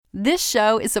This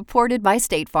show is supported by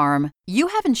State Farm. You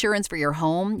have insurance for your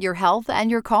home, your health, and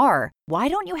your car. Why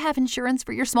don't you have insurance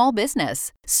for your small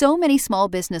business? So many small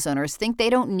business owners think they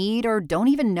don't need or don't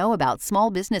even know about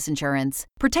small business insurance.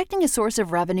 Protecting a source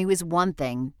of revenue is one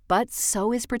thing, but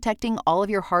so is protecting all of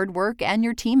your hard work and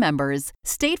your team members.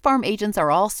 State Farm agents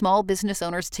are all small business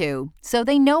owners too, so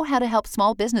they know how to help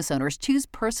small business owners choose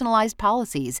personalized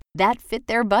policies that fit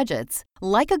their budgets.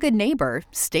 Like a good neighbor,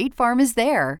 State Farm is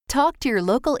there. Talk to your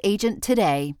local agent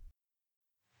today.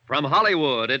 From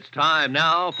Hollywood, it's time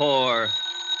now for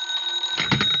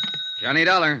Johnny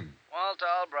Dollar. Walt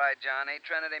Albright, Johnny.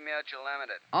 Trinity Mutual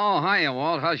Limited. Oh, hiya,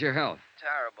 Walt. How's your health?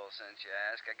 Terrible, since you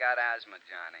ask. I got asthma,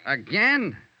 Johnny.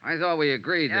 Again? I thought we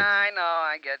agreed Yeah, that... I know.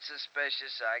 I get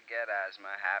suspicious. I get asthma.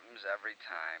 Happens every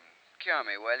time. Cure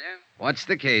me, will you? What's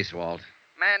the case, Walt?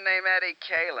 Man named Eddie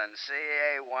Caylin,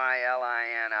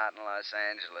 Caylin, out in Los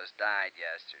Angeles, died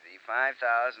yesterday. $5,000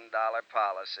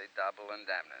 policy, double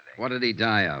indemnity. What did he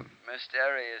die of?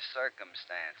 Mysterious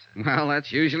circumstances. Well,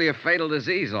 that's usually a fatal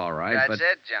disease, all right, That's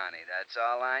but... it, Johnny. That's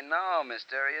all I know.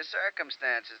 Mysterious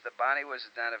circumstances. The body was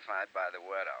identified by the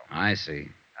widow. I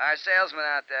see. Our salesman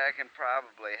out there can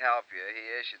probably help you. He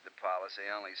issued the policy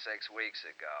only 6 weeks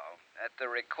ago at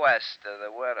the request of the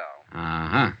widow.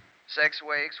 Uh-huh. 6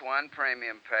 weeks, 1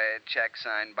 premium paid, check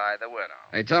signed by the widow.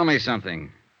 Hey, tell me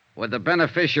something. Would the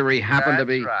beneficiary happen to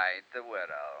be... That's right, the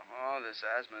widow. Oh, this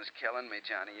asthma's killing me,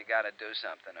 Johnny. You got to do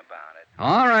something about it.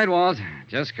 All right, Walt.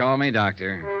 Just call me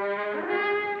doctor.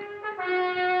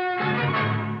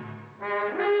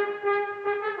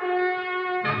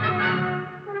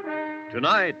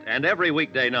 Tonight and every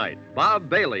weekday night, Bob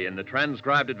Bailey in the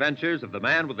transcribed adventures of the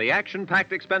man with the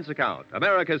action-packed expense account,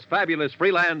 America's fabulous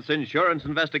freelance insurance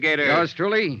investigator. Yours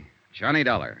truly, Johnny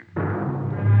Dollar.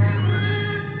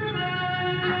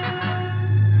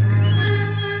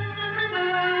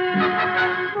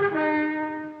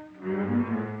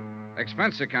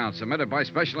 Expense account submitted by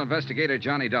Special Investigator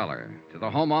Johnny Dollar to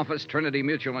the Home Office, Trinity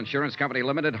Mutual Insurance Company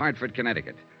Limited, Hartford,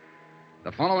 Connecticut.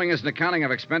 The following is an accounting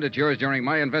of expenditures during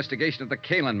my investigation of the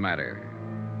Caylin matter.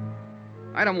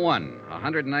 Item 1,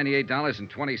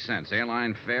 $198.20,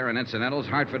 airline fare and incidentals,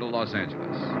 Hartford to Los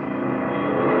Angeles.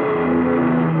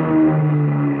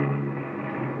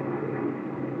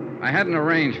 I hadn't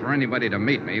arranged for anybody to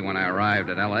meet me when I arrived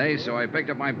at L.A., so I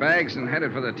picked up my bags and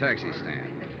headed for the taxi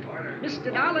stand.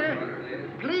 Mr. Dollar,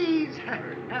 please.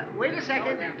 Wait a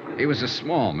second. He was a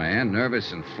small man,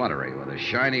 nervous and fluttery, with a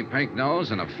shiny pink nose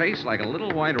and a face like a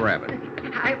little white rabbit.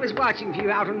 I was watching for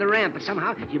you out on the ramp, but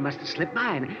somehow you must have slipped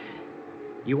by.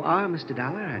 You are Mr.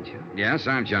 Dollar, aren't you? Yes,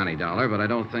 I'm Johnny Dollar, but I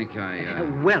don't think I...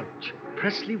 Welch.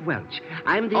 Presley Welch.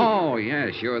 I'm the... Oh,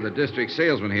 yes, you're the district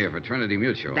salesman here for Trinity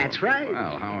Mutual. That's right.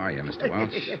 Well, how are you, Mr.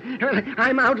 Welch? Well,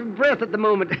 I'm out of breath at the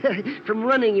moment. From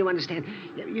running, you understand.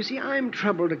 You see, I'm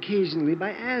troubled occasionally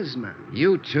by asthma.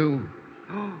 You too?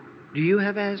 Oh, do you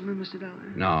have asthma, Mr.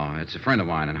 Dollar? No, it's a friend of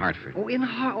mine in Hartford. Oh, in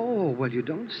Hartford? Oh, well, you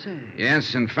don't say.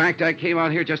 Yes, in fact, I came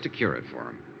out here just to cure it for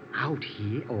him. Out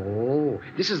here? Oh,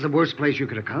 this is the worst place you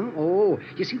could have come. Oh,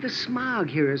 you see, the smog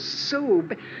here is so...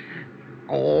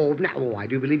 Oh, no, I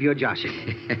do believe you're joshing.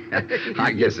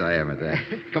 I guess I am at that.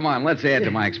 Come on, let's add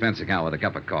to my expense account with a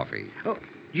cup of coffee. Oh,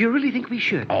 do you really think we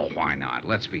should? Oh, why not?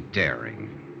 Let's be daring.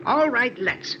 All right,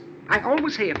 let's. I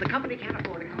always say if the company can't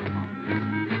afford to come along...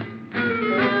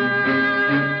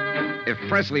 If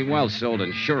Presley Welch sold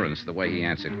insurance the way he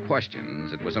answered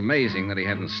questions, it was amazing that he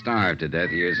hadn't starved to death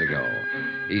years ago.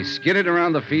 He skidded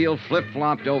around the field,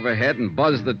 flip-flopped overhead, and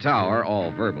buzzed the tower,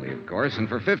 all verbally, of course, and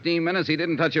for 15 minutes he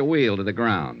didn't touch a wheel to the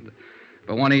ground.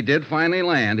 But when he did finally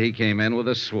land, he came in with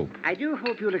a swoop. I do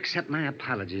hope you'll accept my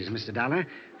apologies, Mr. Dollar,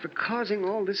 for causing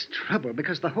all this trouble,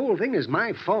 because the whole thing is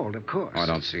my fault, of course. Oh, I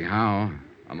don't see how,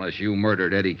 unless you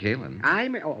murdered Eddie Caylin.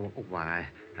 Why,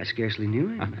 I scarcely knew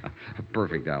him. A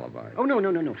perfect alibi. Oh,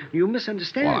 no. You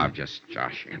misunderstand. Well, I'm just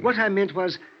joshing. What I meant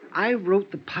was, I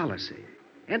wrote the policy,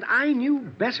 and I knew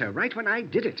better right when I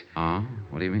did it. Oh?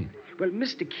 What do you mean? Well,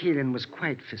 Mr. Caylin was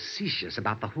quite facetious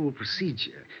about the whole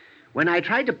procedure. When I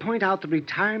tried to point out the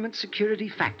retirement security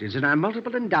factors in our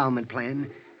multiple endowment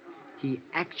plan, he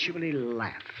actually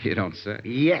laughed. You don't say.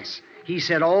 Yes. He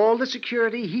said all the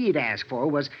security he'd asked for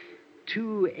was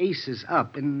 2 aces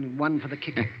up and 1 for the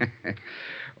kicker.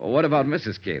 Well, what about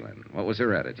Mrs. Caylin? What was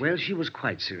her attitude? Well, she was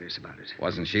quite serious about it.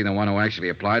 Wasn't she the one who actually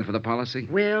applied for the policy?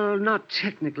 Well, not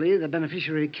technically. The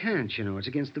beneficiary can't, you know. It's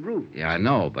against the rules. Yeah, I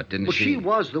know, but didn't she... Well, she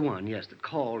was the one, yes, that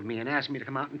called me and asked me to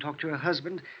come out and talk to her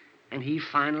husband, and he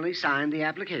finally signed the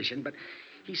application, but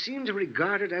he seemed to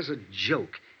regard it as a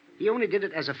joke. He only did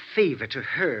it as a favor to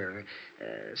her,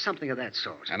 something of that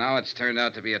sort. And now it's turned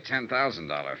out to be a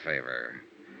 $10,000 favor.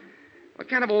 What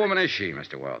kind of a woman is she,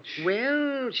 Mr. Welch?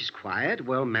 Well, she's quiet,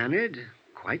 well-mannered,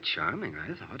 quite charming,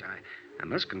 I thought. I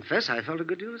must confess I felt a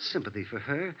good deal of sympathy for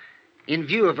her in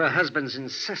view of her husband's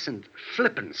incessant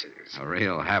flippancies. A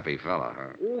real happy fellow,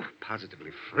 huh? Oh, positively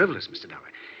frivolous, Mr.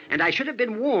 Dollar. And I should have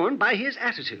been warned by his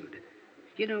attitude.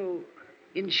 You know,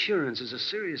 insurance is a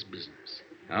serious business.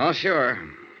 Oh, sure.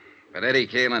 But Eddie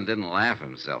Caylin didn't laugh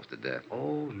himself to death.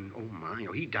 Oh, my.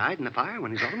 Oh, he died in the fire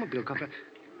when his automobile caught fire.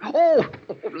 Oh,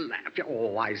 laugh.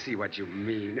 Oh, I see what you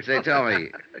mean. Say, tell me,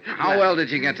 how well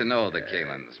did you get to know the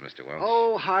Caylins, Mr. Welch?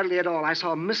 Oh, hardly at all. I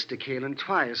saw Mr. Caylin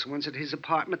twice. Once at his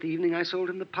apartment the evening I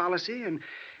sold him the policy, and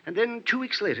then 2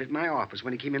 weeks later at my office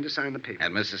when he came in to sign the paper.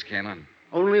 And Mrs. Caylin?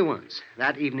 Only once,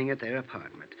 that evening at their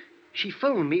apartment. She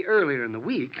phoned me earlier in the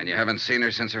week. And you haven't seen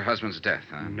her since her husband's death,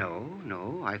 huh?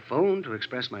 No. I phoned to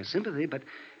express my sympathy, but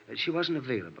she wasn't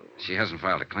available. She hasn't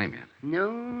filed a claim yet.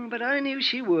 No, but I knew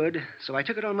she would, so I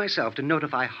took it on myself to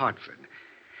notify Hartford.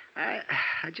 I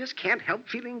just can't help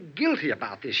feeling guilty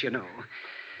about this, you know.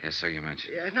 Yes, so you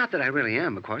mentioned. Not that I really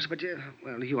am, of course, but,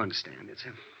 well, you understand. It's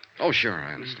Oh, sure,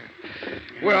 I understand.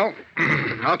 Well,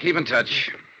 I'll keep in touch.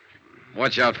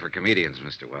 Watch out for comedians,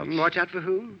 Mr. Welch. Watch out for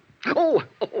who? Oh,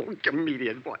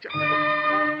 comedians, watch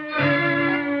out.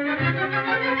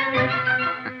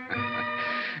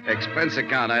 Expense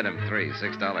account item 3,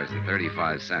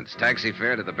 $6.35. Taxi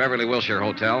fare to the Beverly Wilshire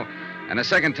Hotel, and a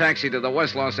second taxi to the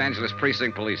West Los Angeles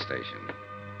Precinct Police Station.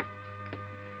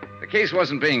 The case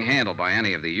wasn't being handled by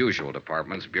any of the usual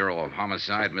departments, Bureau of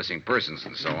Homicide, Missing Persons,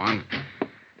 and so on.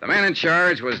 The man in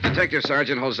charge was Detective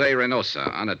Sergeant Jose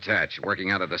Reynosa, unattached, working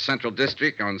out of the Central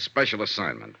District on special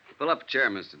assignment. Pull up a chair,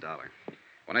 Mr. Dollar.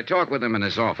 When I talked with him in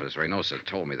his office, Reynosa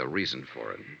told me the reason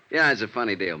for it. Yeah, it's a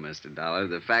funny deal, Mr. Dollar.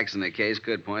 The facts in the case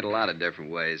could point a lot of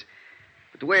different ways.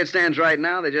 But the way it stands right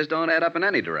now, they just don't add up in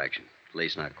any direction. At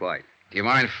least not quite. Do you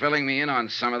mind filling me in on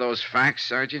some of those facts,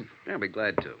 Sergeant? I'll be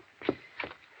glad to.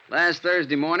 Last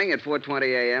Thursday morning at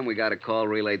 4:20 a.m., we got a call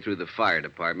relayed through the fire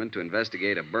department to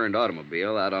investigate a burned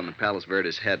automobile out on the Palos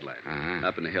Verdes headland,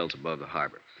 up in the hills above the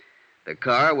harbor. The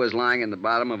car was lying in the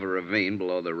bottom of a ravine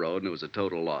below the road, and it was a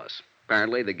total loss.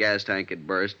 Apparently, the gas tank had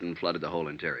burst and flooded the whole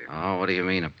interior. Oh, what do you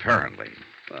mean, apparently?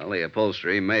 Well, the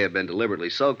upholstery may have been deliberately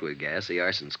soaked with gas. The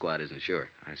arson squad isn't sure.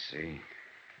 I see.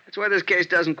 That's why this case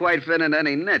doesn't quite fit in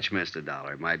any niche, Mr.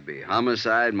 Dollar. It might be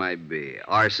homicide, might be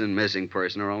arson, missing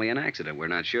person, or only an accident. We're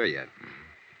not sure yet.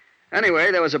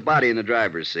 Anyway, there was a body in the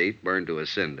driver's seat, burned to a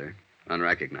cinder,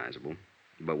 unrecognizable.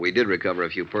 But we did recover a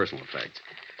few personal effects.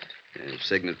 A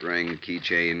signet ring,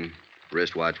 keychain,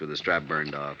 wristwatch with the strap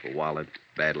burned off, a wallet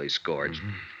badly scorched.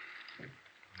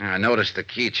 I noticed the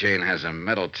keychain has a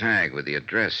metal tag with the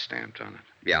address stamped on it.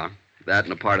 Yeah, that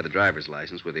and a part of the driver's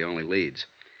license were the only leads.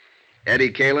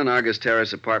 Eddie Caylin, Argus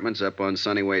Terrace Apartments up on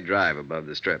Sunnyway Drive above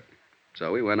the Strip.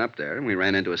 So we went up there and we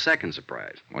ran into a second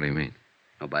surprise. What do you mean?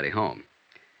 Nobody home.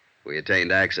 We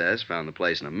attained access, found the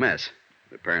place in a mess.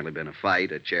 There'd apparently been a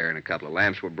fight, a chair and a couple of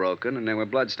lamps were broken, and there were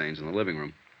bloodstains in the living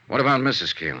room. What about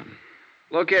Mrs. Caylin?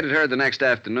 Located her the next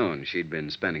afternoon. She'd been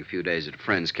spending a few days at a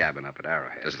friend's cabin up at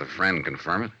Arrowhead. Does the friend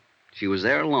confirm it? She was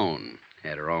there alone,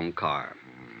 had her own car.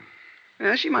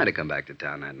 Yeah, she might have come back to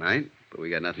town that night, but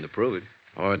we got nothing to prove it.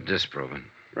 Or disproven.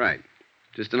 Right.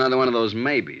 Just another one of those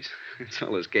maybes. That's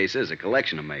all this case is, a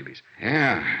collection of maybes.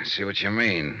 Yeah, I see what you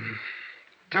mean.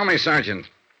 Tell me, Sergeant,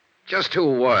 just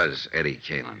who was Eddie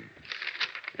Caylin?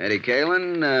 Eddie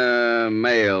Caylin,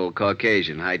 male,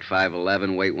 Caucasian, height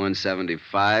 5'11", weight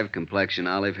 175, complexion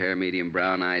olive, hair medium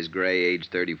brown, eyes gray, age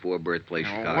 34, birthplace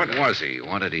Chicago. What was he?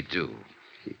 What did he do?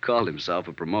 He called himself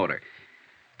a promoter.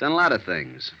 Done a lot of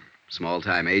things.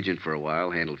 Small-time agent for a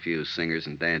while, handled a few singers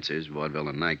and dancers, vaudeville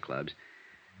and nightclubs.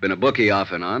 Been a bookie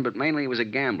off and on, but mainly he was a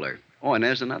gambler. Oh, and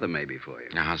there's another maybe for you.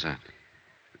 Now, how's that?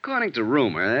 According to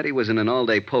rumor, Eddie was in an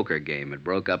all-day poker game. It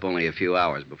broke up only a few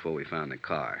hours before we found the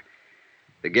car.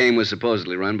 The game was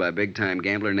supposedly run by a big-time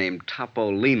gambler named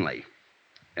Topo Leanley.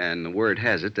 And the word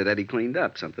has it that Eddie cleaned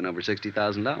up something over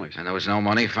 $60,000. And there was no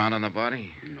money found on the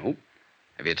body? Nope.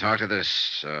 Have you talked to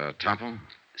this, Topo?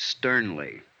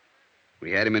 Sternly.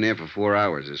 We had him in here for 4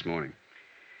 hours this morning.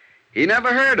 He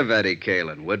never heard of Eddie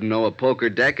Caylin. Wouldn't know a poker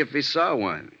deck if he saw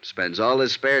one. Spends all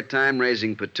his spare time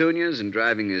raising petunias and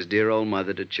driving his dear old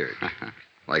mother to church.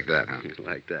 Like that, huh?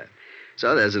 Like that.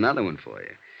 So there's another one for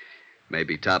you.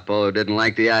 Maybe Topo didn't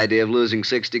like the idea of losing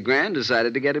 $60,000,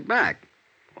 decided to get it back.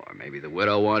 Or maybe the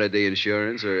widow wanted the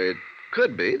insurance, or it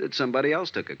could be that somebody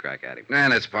else took a crack at him.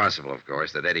 And it's possible, of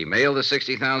course, that Eddie mailed the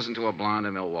 $60,000 to a blonde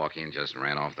in Milwaukee and just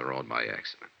ran off the road by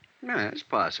accident. Yeah, it's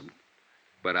possible.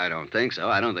 But I don't think so.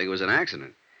 I don't think it was an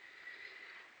accident.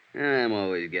 I'm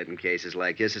always getting cases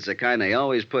like this. It's the kind they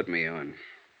always put me on.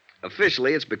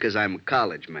 Officially, it's because I'm a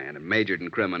college man and majored in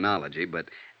criminology, but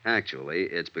actually,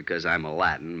 it's because I'm a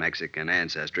Latin, Mexican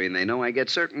ancestry, and they know I get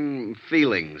certain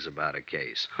feelings about a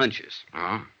case, hunches.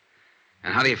 Oh?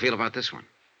 And how do you feel about this one?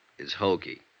 It's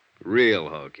hokey, real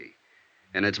hokey.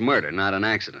 And it's murder, not an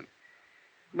accident.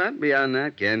 But beyond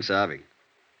that, can't solving.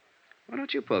 Why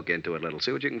don't you poke into it a little,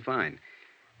 see what you can find?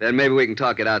 Then maybe we can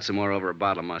talk it out some more over a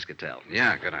bottle of Muscatel.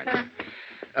 Yeah, good idea.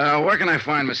 Where can I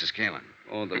find Mrs. Caylin?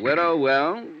 Oh, the widow?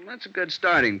 Well, that's a good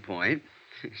starting point.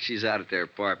 She's out at their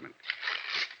apartment.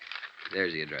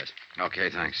 There's the address. Okay,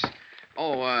 thanks.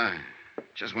 Oh,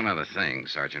 just one other thing,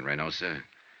 Sergeant Reynosa.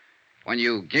 When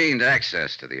you gained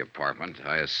access to the apartment,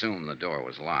 I assume the door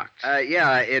was locked.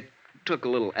 Yeah, it took a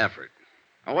little effort.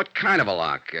 Oh, what kind of a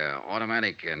lock?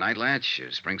 Automatic night latch?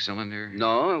 Spring cylinder?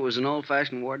 No, it was an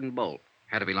old-fashioned Warden bolt.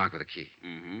 Had to be locked with a key.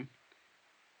 Mm-hmm.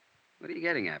 What are you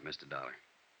getting at, Mr. Dollar?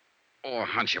 Oh, a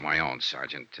hunch of my own,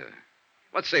 Sergeant.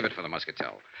 Let's save it for the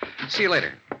Muscatel. See you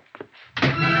later.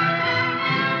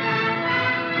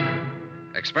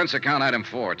 Expense account item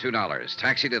 4, $2.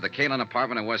 Taxi to the Caylin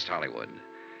apartment in West Hollywood.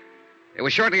 It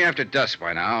was shortly after dusk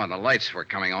by now, and the lights were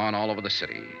coming on all over the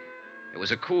city. It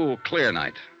was a cool, clear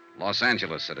night. Los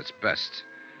Angeles at its best.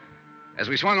 As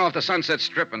we swung off the Sunset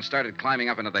Strip and started climbing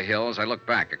up into the hills, I looked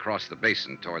back across the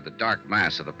basin toward the dark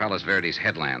mass of the Palos Verdes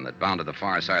headland that bounded the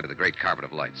far side of the great carpet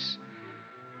of lights.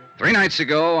 3 nights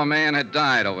ago, a man had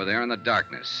died over there in the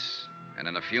darkness. And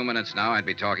in a few minutes now, I'd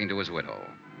be talking to his widow.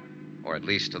 Or at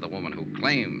least to the woman who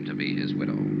claimed to be his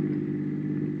widow.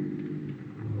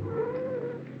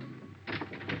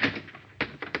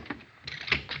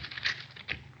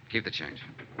 Keep the change.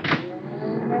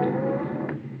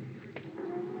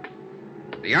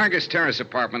 The Argus Terrace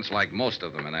apartments, like most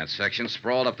of them in that section,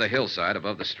 sprawled up the hillside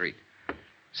above the street.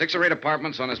 6 or 8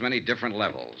 apartments on as many different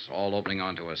levels, all opening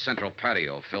onto a central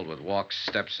patio filled with walks,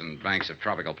 steps, and banks of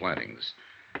tropical plantings.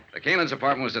 The Caylin's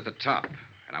apartment was at the top,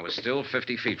 and I was still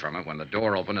 50 feet from it when the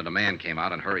door opened and a man came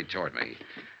out and hurried toward me.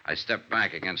 I stepped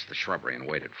back against the shrubbery and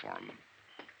waited for him.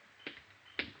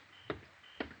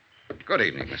 Good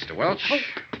evening, Mr. Welch.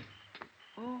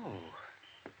 Oh,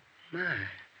 my.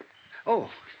 Oh,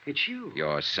 it's you.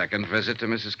 Your second visit to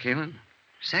Mrs. Caylin?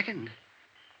 Second?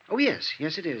 Oh, yes.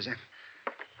 Yes, it is.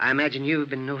 I imagine you've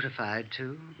been notified,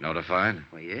 too. Notified?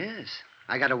 Well, yes.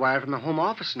 I got a wire from the Home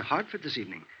Office in Hartford this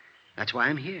evening. That's why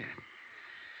I'm here.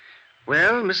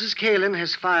 Well, Mrs. Caylin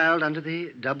has filed under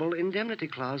the double indemnity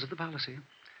clause of the policy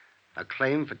a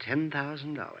claim for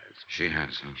 $10,000. She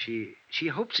has, huh? She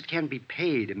hopes it can be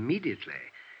paid immediately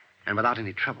and without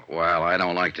any trouble. Well, I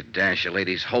don't like to dash a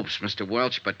lady's hopes, Mr.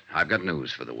 Welch, but I've got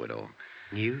news for the widow.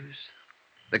 News?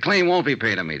 The claim won't be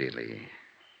paid immediately.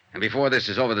 And before this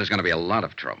is over, there's going to be a lot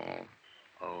of trouble.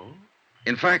 Oh?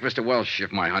 In fact, Mr. Welch,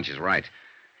 if my hunch is right,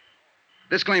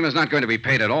 this claim is not going to be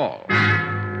paid at all.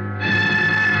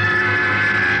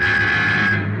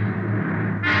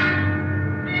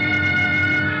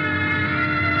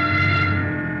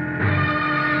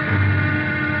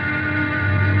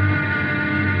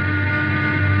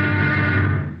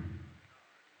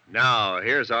 Now,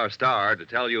 here's our star to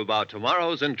tell you about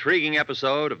tomorrow's intriguing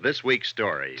episode of this week's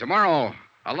story. Tomorrow,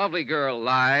 a lovely girl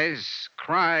lies,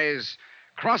 cries,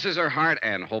 crosses her heart,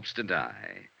 and hopes to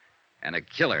die. And a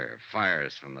killer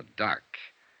fires from the dark.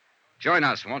 Join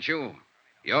us, won't you?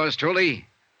 Yours truly,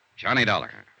 Johnny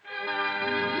Dollar.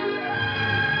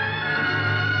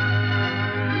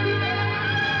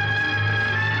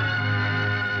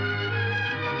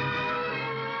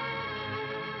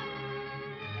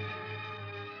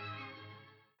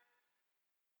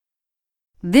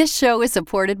 This show is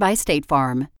supported by State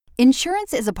Farm.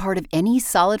 Insurance is a part of any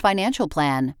solid financial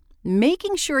plan.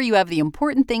 Making sure you have the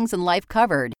important things in life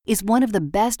covered is one of the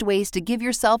best ways to give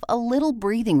yourself a little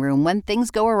breathing room when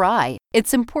things go awry.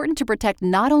 It's important to protect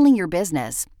not only your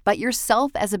business, but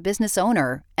yourself as a business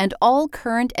owner and all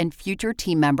current and future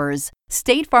team members.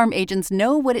 State Farm agents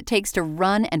know what it takes to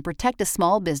run and protect a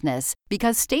small business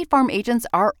because State Farm agents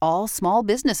are all small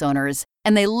business owners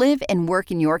and they live and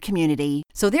work in your community.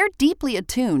 So they're deeply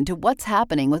attuned to what's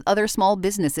happening with other small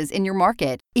businesses in your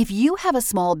market. If you have a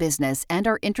small business and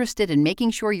are interested in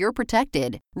making sure you're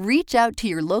protected, reach out to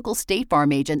your local State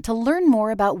Farm agent to learn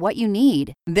more about what you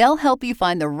need. They'll help you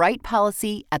find the right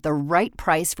policy at the right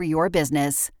price for your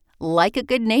business. Like a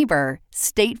good neighbor,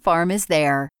 State Farm is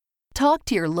there. Talk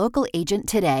to your local agent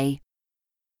today.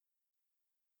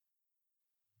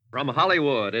 From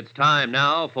Hollywood, it's time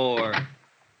now for...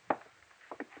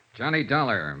 Johnny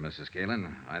Dollar, Mrs.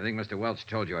 Caylin. I think Mr. Welch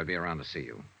told you I'd be around to see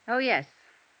you. Oh, yes.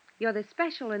 You're the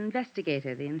special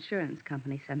investigator the insurance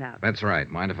company sent out. That's right.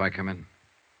 Mind if I come in?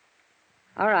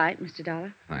 All right, Mr.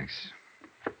 Dollar. Thanks.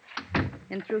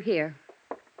 In through here.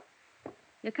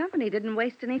 Your company didn't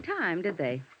waste any time, did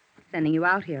they? Sending you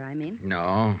out here, I mean.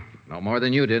 No more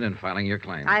than you did in filing your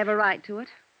claim. I have a right to it.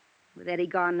 With Eddie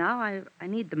gone now, I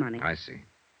need the money. I see.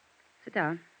 Sit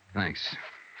down. Thanks.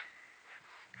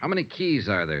 How many keys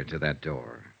are there to that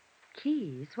door?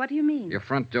 Keys? What do you mean? Your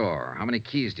front door. How many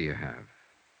keys do you have?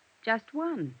 Just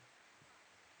one.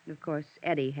 And of course,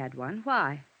 Eddie had one.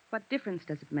 Why? What difference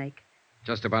does it make?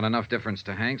 Just about enough difference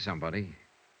to hang somebody.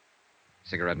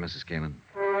 Cigarette, Mrs. Caylin?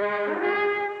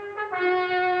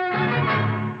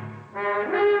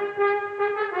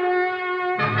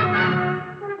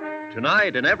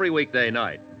 Tonight and every weekday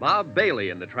night, Bob Bailey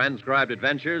in the transcribed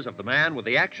adventures of the man with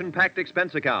the action-packed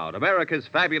expense account, America's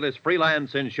fabulous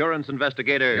freelance insurance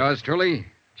investigator. Yours truly,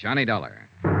 Johnny Dollar.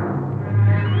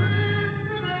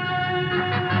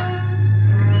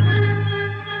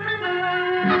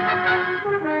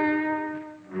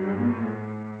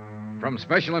 From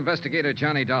Special Investigator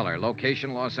Johnny Dollar,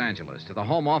 location Los Angeles, to the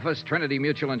Home Office, Trinity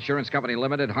Mutual Insurance Company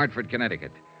Limited, Hartford,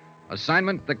 Connecticut.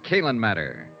 Assignment, the Caylin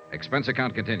matter. Expense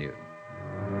account continued.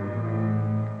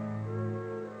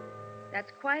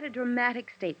 That's quite a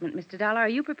dramatic statement, Mr. Dollar. Are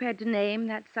you prepared to name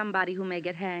that somebody who may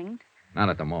get hanged? Not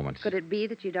at the moment. Could it be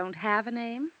that you don't have a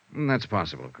name? That's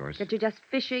possible, of course. That you're just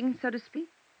fishing, so to speak?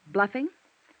 Bluffing?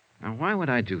 Now, why would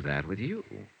I do that with you?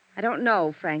 I don't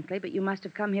know, frankly, but you must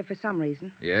have come here for some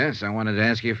reason. Yes, I wanted to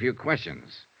ask you a few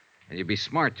questions. And you'd be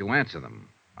smart to answer them,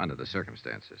 under the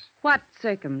circumstances. What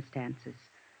circumstances?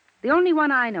 The only one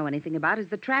I know anything about is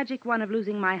the tragic one of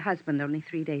losing my husband only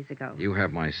 3 days ago. You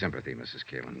have my sympathy, Mrs.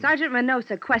 Caylin. Sergeant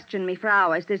Menosa questioned me for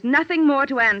hours. There's nothing more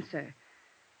to answer.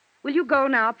 Will you go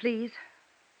now, please?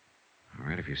 All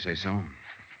right, if you say so.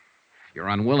 Your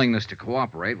unwillingness to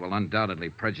cooperate will undoubtedly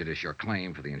prejudice your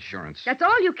claim for the insurance. That's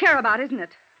all you care about, isn't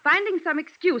it? Finding some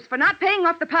excuse for not paying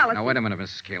off the policy. Now, wait a minute,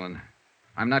 Mrs. Caylin.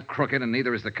 I'm not crooked, and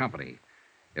neither is the company.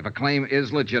 If a claim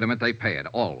is legitimate, they pay it,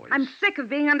 always. I'm sick of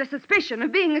being under suspicion,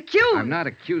 of being accused. I'm not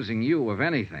accusing you of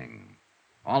anything.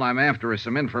 All I'm after is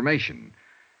some information.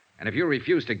 And if you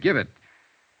refuse to give it...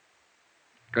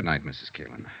 Good night, Mrs.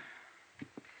 Caylin.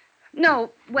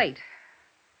 No, wait.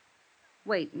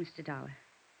 Wait, Mr. Dollar.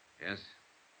 Yes?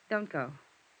 Don't go.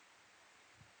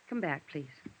 Come back, please.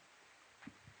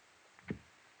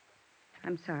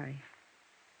 I'm sorry.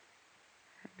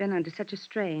 I've been under such a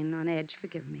strain, on edge.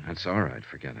 Forgive me. That's all right.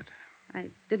 Forget it. I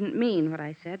didn't mean what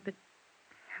I said, but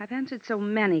I've answered so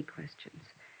many questions.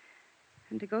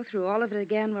 And to go through all of it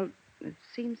again, well, it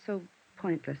seems so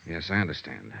pointless. Yes, I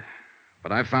understand.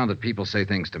 But I've found that people say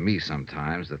things to me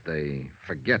sometimes that they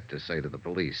forget to say to the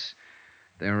police.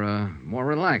 They're more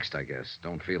relaxed, I guess.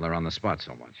 Don't feel they're on the spot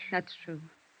so much. That's true.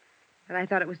 But I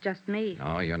thought it was just me.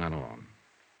 No, you're not alone.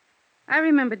 I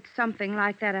remembered something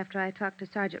like that after I talked to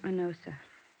Sergeant Menosa.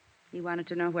 He wanted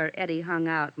to know where Eddie hung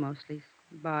out mostly,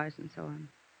 bars and so on.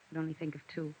 Could only think of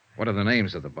two. What are the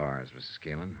names of the bars, Mrs.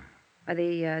 Caylin?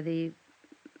 The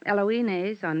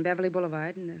Eloines on Beverly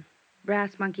Boulevard and the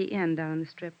Brass Monkey Inn down on the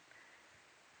Strip.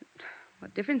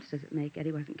 What difference does it make?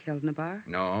 Eddie wasn't killed in a bar.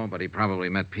 No, but he probably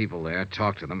met people there,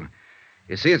 talked to them.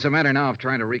 You see, it's a matter now of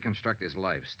trying to reconstruct his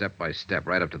life, step by step,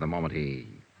 right up to the moment he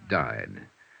died.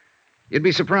 You'd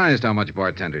be surprised how much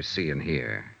bartenders see and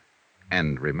hear.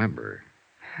 And remember.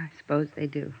 I suppose they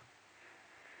do.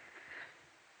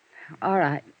 All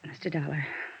right, Mr. Dollar.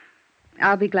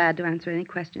 I'll be glad to answer any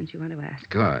questions you want to ask.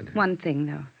 Good. One thing,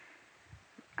 though.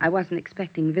 I wasn't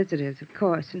expecting visitors, of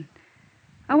course, and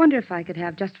I wonder if I could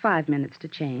have just 5 minutes to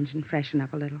change and freshen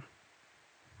up a little.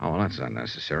 Oh, well, that's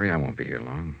unnecessary. I won't be here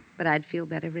long. But I'd feel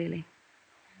better, really.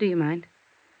 Do you mind?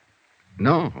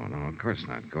 No, of course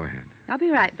not. Go ahead. I'll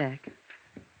be right back.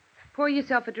 Pour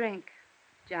yourself a drink,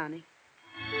 Johnny.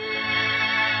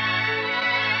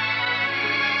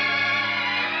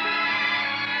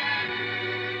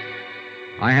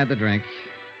 I had the drink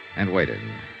and waited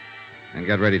and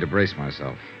got ready to brace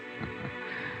myself.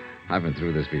 I've been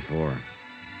through this before.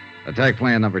 Attack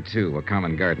plan number 2, a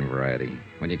common garden variety.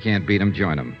 When you can't beat 'em,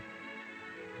 join 'em.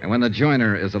 And when the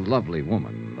joiner is a lovely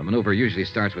woman, the maneuver usually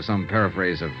starts with some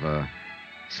paraphrase of,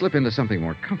 slip into something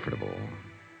more comfortable.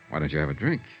 Why don't you have a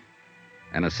drink?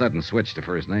 And a sudden switch to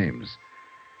first names.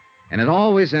 And it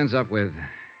always ends up with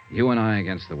you and I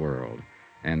against the world.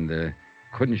 And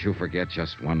couldn't you forget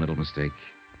just one little mistake?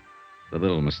 The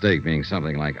little mistake being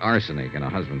something like arsenic in a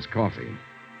husband's coffee.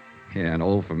 Yeah, an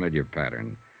old familiar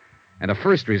pattern. And a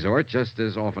first resort just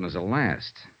as often as a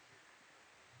last.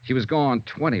 She was gone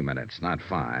 20 minutes, not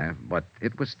 5, but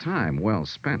it was time well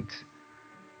spent.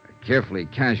 A carefully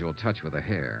casual touch with the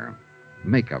hair.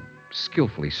 Makeup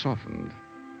skillfully softened.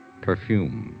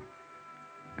 Perfume.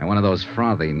 And one of those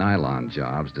frothy nylon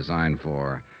jobs designed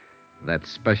for that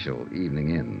special evening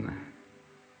in.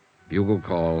 Bugle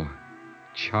call,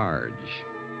 charge.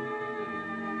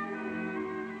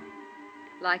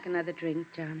 Like another drink,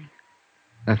 Johnny?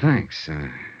 Thanks.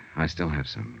 I still have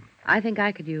some. I think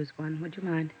I could use one. Would you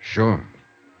mind? Sure.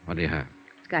 What do you have?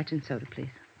 Scotch and soda, please.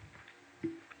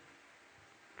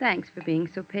 Thanks for being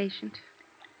so patient.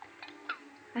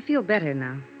 I feel better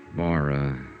now.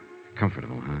 More,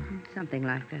 comfortable, huh? Something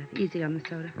like that. Easy on the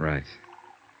soda. Right.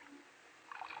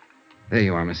 There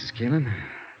you are, Mrs. Caylin.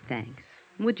 Thanks.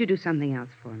 Would you do something else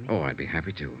for me? Oh, I'd be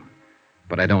happy to.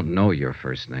 But I don't know your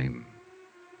first name.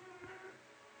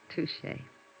 Touché.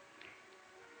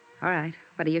 All right.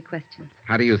 What are your questions?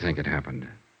 How do you think it happened?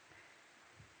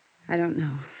 I don't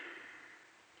know.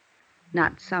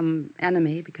 Not some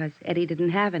enemy, because Eddie didn't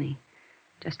have any.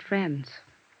 Just friends.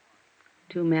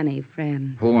 Too many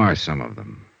friends. Who are some of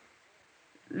them?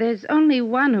 There's only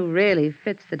one who really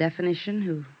fits the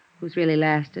definition, who's really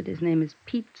lasted. His name is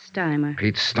Pete Steimer.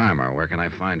 Pete Steimer. Where can I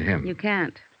find him? You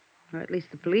can't. Or at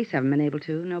least the police haven't been able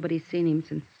to. Nobody's seen him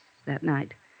since that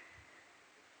night.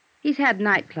 He's had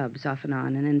nightclubs off and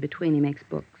on, and in between he makes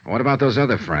books. What about those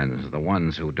other friends, the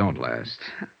ones who don't last?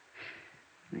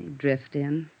 They drift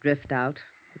in, drift out,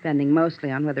 depending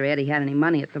mostly on whether Eddie had any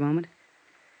money at the moment.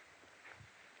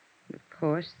 Of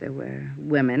course, there were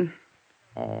women.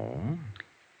 Oh?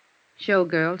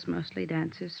 Showgirls, mostly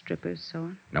dancers, strippers, so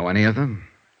on. Know any of them?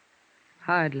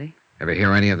 Hardly. Ever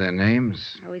hear any of their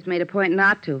names? Always made a point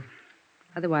not to.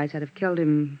 Otherwise, I'd have killed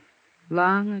him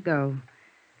long ago.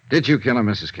 Did you kill him,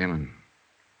 Mrs. Caylin?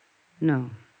 No.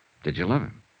 Did you love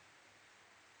him?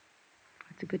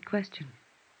 That's a good question.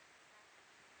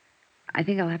 I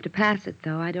think I'll have to pass it,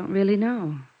 though. I don't really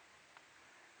know.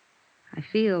 I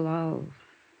feel all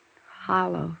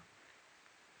hollow,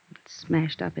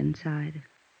 smashed up inside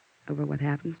over what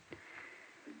happened.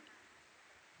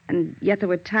 And yet there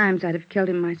were times I'd have killed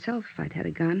him myself if I'd had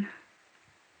a gun.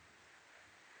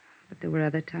 But there were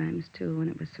other times, too, when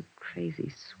it was so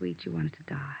crazy sweet you wanted to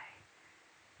die.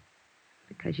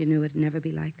 Because you knew it'd never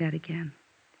be like that again.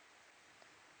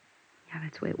 Yeah,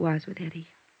 that's the way it was with Eddie.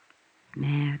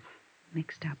 Mad,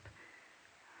 mixed up.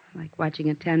 Like watching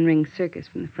a 10-ring circus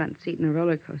from the front seat in a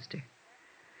roller coaster.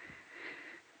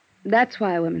 That's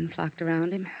why women flocked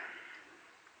around him.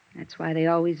 That's why they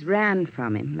always ran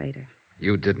from him later.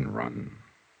 You didn't run.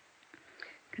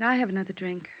 Could I have another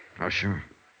drink? Oh, sure.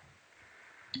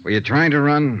 Were you trying to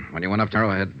run when you went up to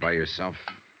Arrowhead by yourself?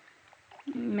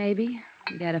 Maybe.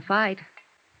 We'd had a fight.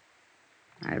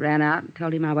 I ran out and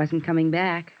told him I wasn't coming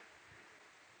back.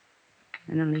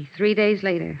 And only 3 days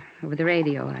later, over the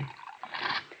radio, I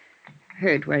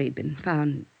heard where he'd been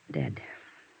found dead.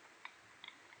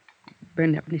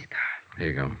 Burned up in his car. Here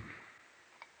you go.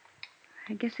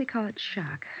 I guess they call it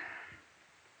shock.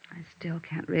 I still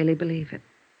can't really believe it,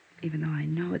 even though I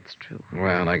know it's true.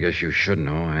 Well, I guess you should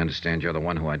know. I understand you're the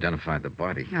one who identified the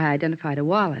body. I identified a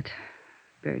wallet,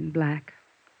 burned black,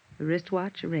 a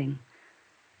wristwatch, a ring.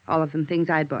 All of them things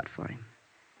I'd bought for him.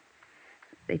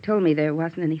 They told me there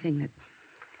wasn't anything that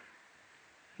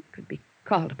could be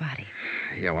called a body.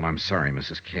 Yeah, well, I'm sorry,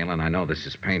 Mrs. Caylin. I know this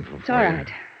is painful It's for all you.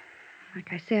 right.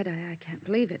 Like I said, I can't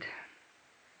believe it.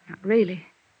 Not really.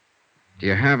 Do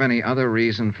you have any other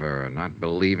reason for not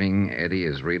believing Eddie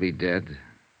is really dead?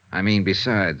 I mean,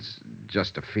 besides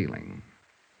just a feeling.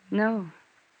 No.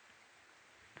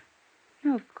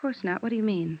 No, of course not. What do you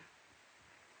mean?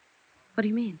 What do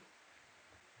you mean?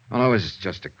 Well, it was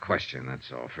just a question,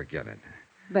 that's all. Forget it.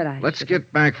 But I Let's should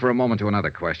get back for a moment to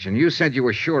another question. You said you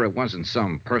were sure it wasn't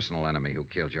some personal enemy who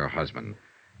killed your husband.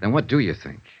 Then what do you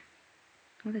think?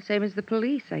 Well, the same as the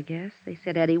police, I guess. They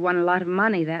said Eddie won a lot of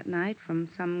money that night from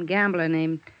some gambler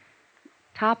named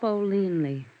Topo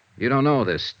Leanley. You don't know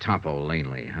this Topo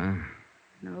Leanley, huh?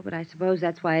 No, but I suppose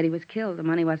that's why Eddie was killed. The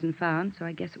money wasn't found, so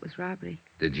I guess it was robbery.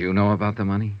 Did you know about the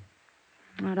money?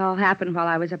 Well, it all happened while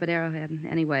I was up at Arrowhead.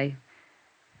 Anyway,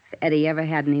 if Eddie ever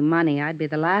had any money, I'd be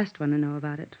the last one to know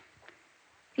about it.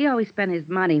 He always spent his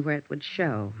money where it would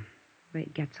show, where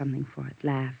he'd get something for it.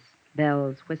 Laughs,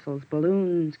 bells, whistles,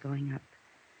 balloons going up.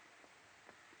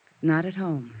 Not at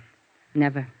home.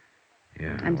 Never.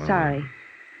 Yeah. I'm well, sorry.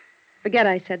 Forget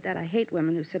I said that. I hate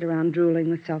women who sit around drooling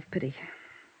with self-pity.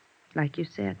 Like you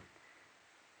said.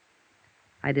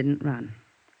 I didn't run.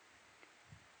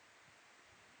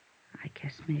 I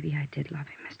guess maybe I did love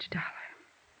him, Mr. Dollar.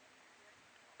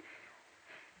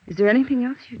 Is there anything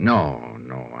else you... No,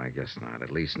 I guess not.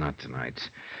 At least not tonight.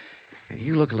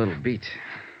 You look a little beat.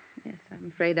 Yes,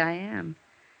 I'm afraid I am.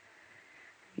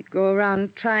 You'd go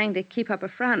around trying to keep up a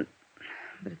front,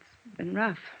 but it's been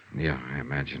rough. Yeah, I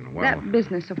imagine. Well, That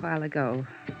business a while ago,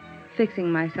 fixing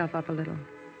myself up a little.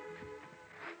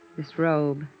 This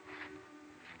robe.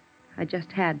 I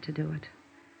just had to do it.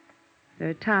 There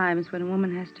are times when a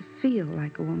woman has to feel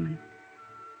like a woman.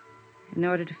 In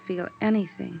order to feel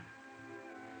anything,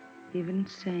 even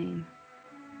sane.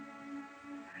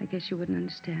 I guess you wouldn't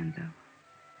understand, though.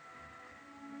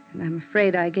 And I'm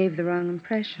afraid I gave the wrong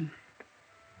impression.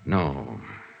 No.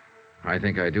 I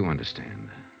think I do understand.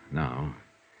 Now.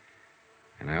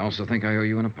 And I also think I owe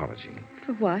you an apology.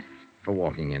 For what? For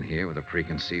walking in here with a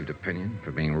preconceived opinion,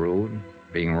 for being rude,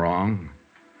 being wrong.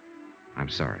 I'm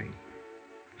sorry.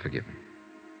 Forgive me.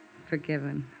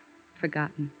 Forgiven.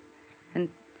 Forgotten. And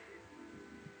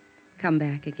come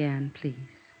back again, please.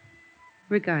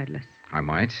 Regardless. I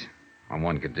might, on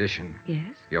one condition.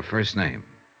 Yes? Your first name.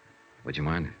 Would you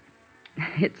mind?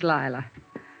 It's Lila.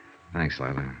 Thanks,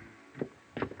 Lila.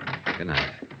 Good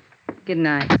night. Good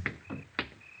night.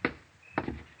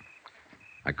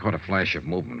 I caught a flash of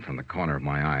movement from the corner of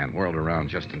my eye and whirled around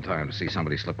just in time to see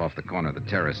somebody slip off the corner of the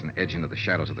terrace and edge into the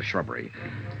shadows of the shrubbery.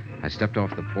 I stepped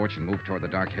off the porch and moved toward the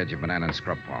dark hedge of banana and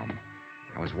scrub palm.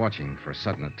 I was watching for a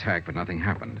sudden attack, but nothing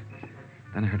happened.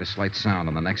 Then I heard a slight sound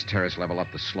on the next terrace level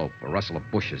up the slope, a rustle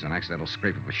of bushes, an accidental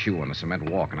scrape of a shoe on the cement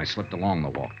walk, and I slipped along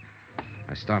the walk.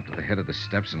 I stopped at the head of the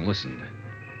steps and listened.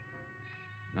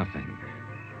 Nothing.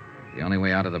 The only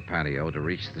way out of the patio to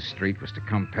reach the street was to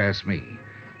come past me.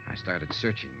 I started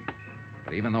searching.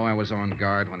 But even though I was on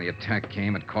guard, when the attack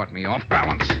came, it caught me off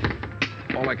balance.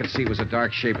 All I could see was a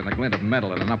dark shape and the glint of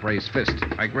metal in an upraised fist.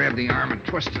 I grabbed the arm and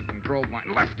twisted and drove my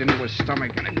left into his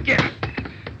stomach, and again.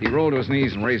 He rolled to his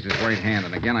knees and raised his right hand,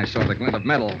 and again I saw the glint of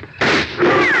metal.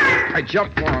 I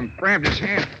jumped for him, grabbed his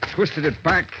hand, twisted it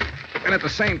back, and at the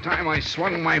same time I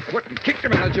swung my foot and kicked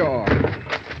him in the jaw.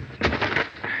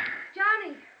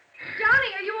 Johnny!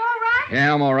 Johnny, are you all right?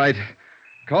 Yeah, I'm all right.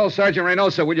 Call Sergeant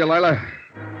Reynosa, will you, Lila?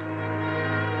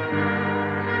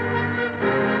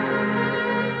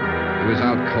 He was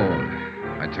out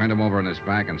cold. I turned him over on his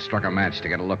back and struck a match to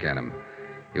get a look at him.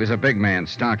 He was a big man,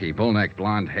 stocky, bull-necked,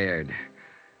 blonde-haired.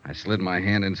 I slid my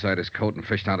hand inside his coat and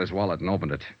fished out his wallet and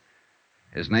opened it.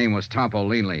 His name was Topo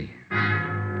Leanley.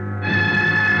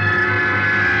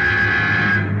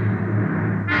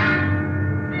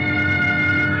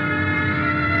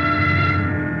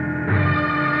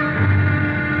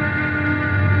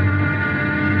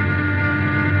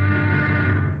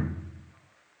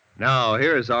 Now,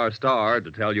 here's our star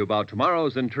to tell you about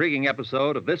tomorrow's intriguing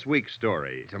episode of this week's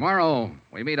story. Tomorrow,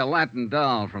 we meet a Latin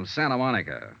doll from Santa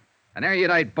Monica, an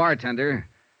erudite bartender,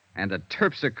 and a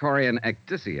terpsichorean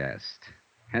ecdysiast.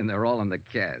 And they're all in the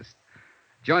cast.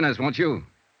 Join us, won't you?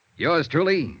 Yours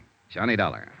truly, Johnny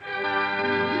Dollar.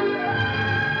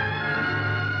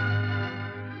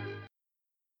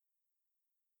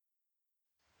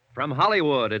 From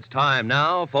Hollywood, it's time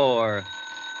now for...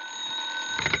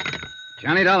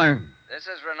 Johnny Dollar. This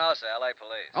is Reynosa, L.A.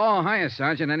 Police. Oh, hiya,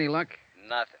 Sergeant. Any luck?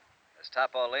 Nothing. This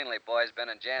Topo Leanley boy's been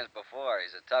in jams before.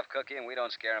 He's a tough cookie, and we don't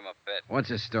scare him a bit.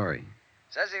 What's his story?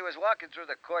 Says he was walking through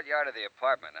the courtyard of the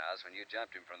apartment house when you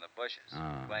jumped him from the bushes.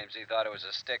 Oh. Claims he thought it was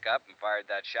a stick-up and fired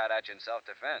that shot at you in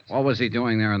self-defense. What was he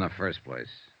doing there in the first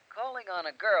place? Calling on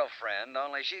a girlfriend,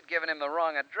 only she'd given him the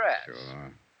wrong address.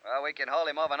 Sure. Well, we can hold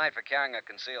him overnight for carrying a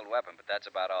concealed weapon, but that's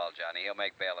about all, Johnny. He'll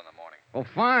make bail in the morning. Well,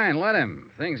 fine. Let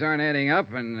him. Things aren't adding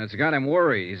up, and it's got him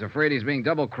worried. He's afraid he's being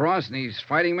double-crossed, and he's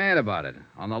fighting mad about it.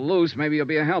 On the loose, maybe he'll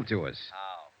be a help to us.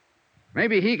 How?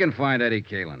 Maybe he can find Eddie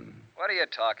Caylin. What are you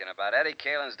talking about? Eddie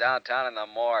Caylin's downtown in the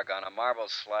morgue on a marble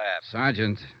slab.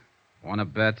 Sergeant, want to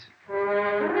bet?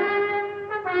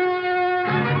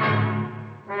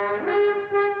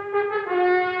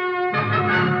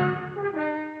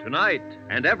 Tonight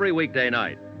and every weekday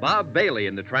night, Bob Bailey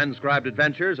in the transcribed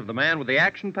adventures of the man with the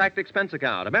action-packed expense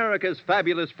account, America's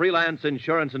fabulous freelance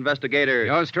insurance investigator.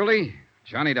 Yours truly,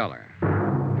 Johnny Dollar.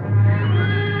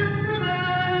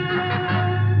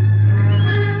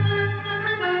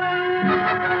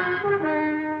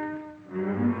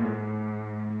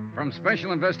 From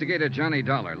Special Investigator Johnny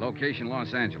Dollar, location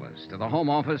Los Angeles, to the Home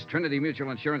Office, Trinity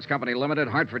Mutual Insurance Company Limited,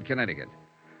 Hartford, Connecticut.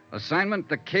 Assignment,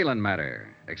 the Caylin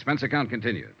matter. Expense account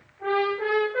continued.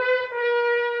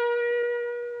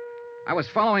 I was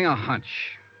following a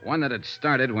hunch, one that had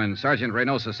started when Sergeant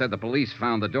Reynosa said the police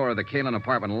found the door of the Caylin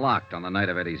apartment locked on the night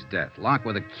of Eddie's death, locked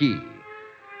with a key.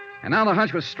 And now the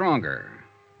hunch was stronger.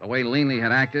 The way Leanley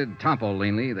had acted, Topo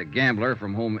Leanley, the gambler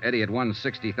from whom Eddie had won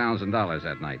 $60,000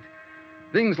 that night.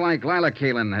 Things like Lila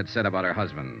Caylin had said about her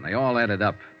husband, they all added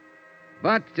up.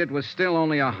 But it was still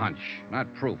only a hunch,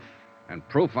 not proof. And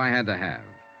proof I had to have.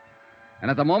 And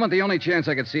at the moment, the only chance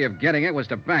I could see of getting it was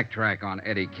to backtrack on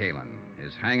Eddie Caylin.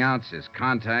 His hangouts, his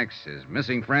contacts, his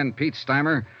missing friend, Pete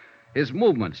Steimer, his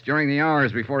movements during the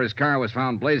hours before his car was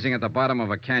found blazing at the bottom of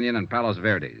a canyon in Palos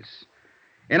Verdes.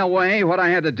 In a way, what I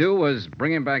had to do was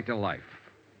bring him back to life.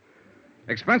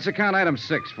 Expense account item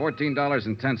 6,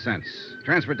 $14.10.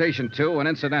 Transportation 2 and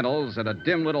incidentals at a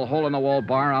dim little hole-in-the-wall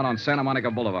bar out on Santa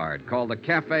Monica Boulevard called the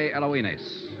Cafe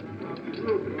Eloines.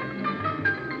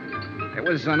 It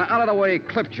was an out-of-the-way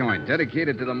clip joint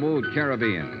dedicated to the mood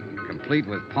Caribbean, complete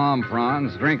with palm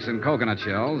fronds, drinks, and coconut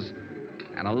shells,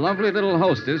 and a lovely little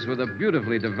hostess with a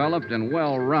beautifully developed and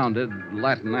well-rounded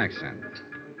Latin accent.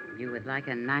 You would like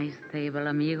a nice table,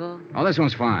 amigo? Oh, this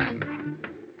one's fine.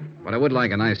 But I would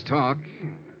like a nice talk.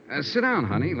 Sit down,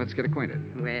 honey. Let's get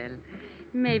acquainted. Well,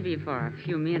 maybe for a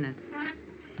few minutes.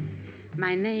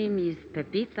 My name is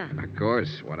Pepita. Of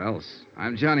course. What else?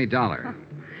 I'm Johnny Dollar.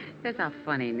 That's a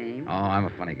funny name. Oh, I'm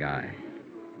a funny guy.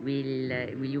 Will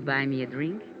you buy me a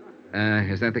drink?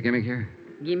 Is that the gimmick here?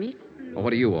 Gimmick? Well,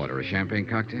 what do you order? A champagne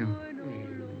cocktail?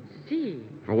 See.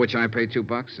 For which I pay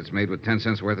 $2. It's made with 10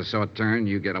 cents worth of sauterne.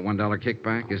 You get a $1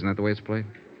 kickback. Isn't that the way it's played?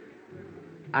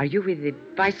 Are you with the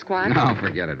Vice Squad? No,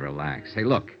 forget it. Relax. Hey,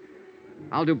 look.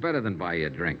 I'll do better than buy you a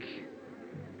drink.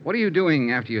 What are you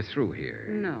doing after you're through here?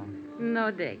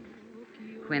 No dates.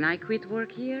 When I quit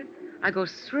work here, I go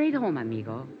straight home,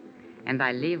 amigo. And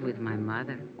I live with my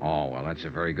mother. Oh, well, that's a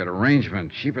very good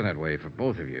arrangement. Cheaper that way for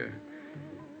both of you.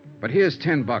 But here's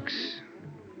 $10.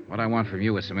 What I want from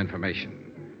you is some information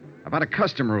about a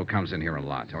customer who comes in here a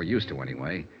lot, or used to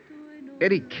anyway.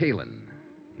 Eddie Caylin.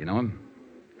 You know him?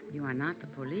 You are not the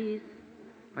police,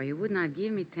 or you would not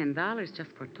give me $10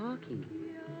 just for talking.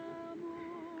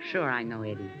 Sure, I know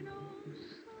Eddie.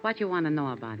 What you want to know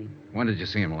about him? When did you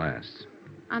see him last?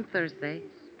 On Thursday,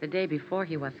 the day before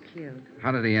he was killed.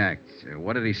 How did he act?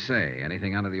 What did he say?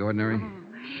 Anything out of the ordinary? Oh,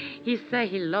 he said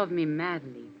he loved me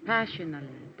madly, passionately,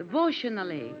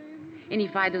 devotionally. And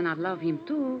if I do not love him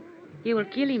too, he will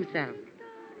kill himself.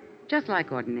 Just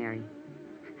like ordinary.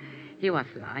 He was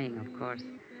lying, of course.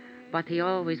 But he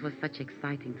always was such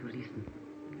exciting to listen.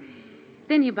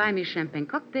 Then he buy me champagne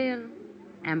cocktail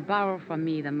and borrow from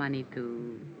me the money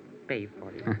to pay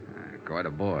for it. Quite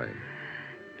a boy.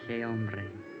 Que hombre.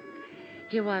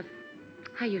 He was,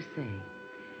 how you say,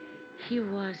 he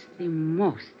was the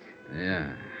most.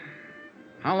 Yeah.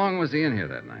 How long was he in here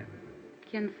that night?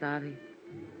 Quien sabe?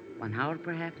 1 hour,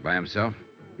 perhaps? By himself?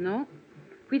 No.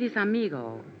 With his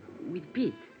amigo, with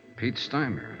Pete. Pete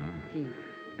Steimer, huh? Si.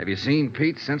 Have you seen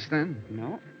Pete since then?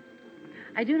 No.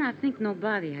 I do not think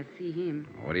nobody has seen him.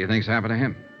 What do you think's happened to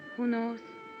him? Who knows?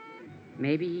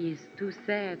 Maybe he is too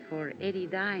sad for Eddie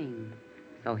dying.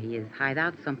 So he is hide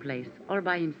out someplace, all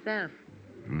by himself.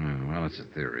 Well, it's a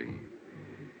theory.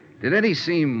 Did Eddie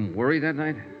seem worried that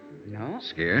night? No.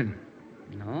 Scared?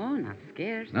 No, not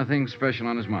scared. Nothing special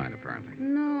on his mind, apparently.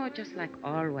 No, just like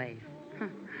always.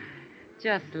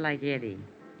 Just like Eddie.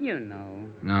 You know.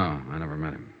 No, I never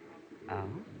met him. Oh?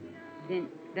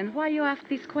 Then why you ask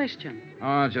this question?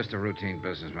 Oh, just a routine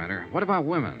business matter. What about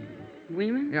women?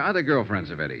 Women? Yeah, other girlfriends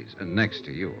of Eddie's. Next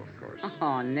to you, of course.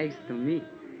 Oh, next to me.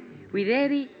 With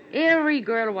Eddie, every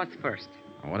girl was first.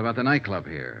 Well, what about the nightclub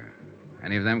here?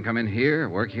 Any of them come in here,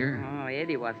 work here? Oh,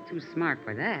 Eddie was too smart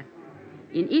for that.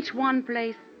 In each one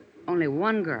place, only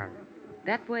one girl.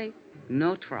 That way,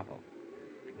 no trouble.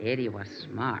 Eddie was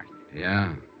smart.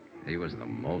 Yeah, he was the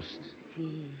most.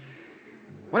 See.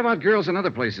 What about girls in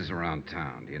other places around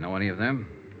town? Do you know any of them?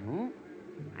 No,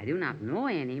 I do not know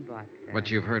any, but...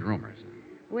 But you've heard rumors.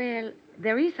 Well,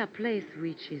 there is a place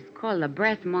which is called the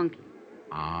Brass Monkey.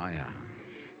 Ah, yeah.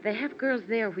 They have girls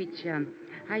there which,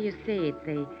 how you say it,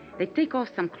 they take off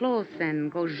some clothes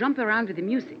and go jump around with the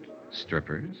music.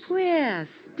 Strippers? Yes,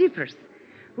 strippers.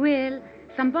 Well,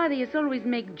 somebody has always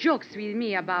make jokes with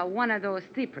me about one of those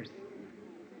strippers.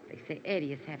 They say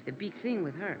Eddie has had the big thing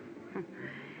with her.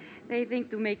 They think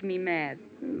to make me mad,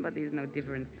 but there's no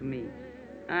difference to me.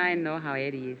 I know how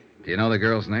Eddie is. Do you know the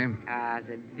girl's name?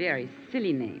 The very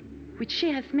silly name, which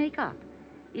she has make up,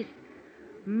 is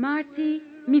Marty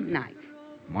Midnight.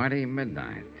 Marty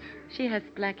Midnight. She has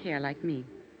black hair like me,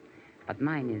 but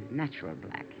mine is natural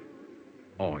black.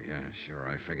 Oh, yeah, sure.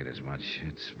 I figured as much.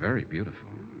 It's very beautiful.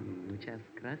 Muchas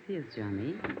gracias,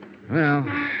 Johnny. Well,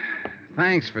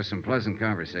 thanks for some pleasant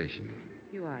conversation.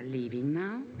 You are leaving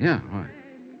now? Yeah, why?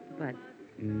 But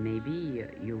maybe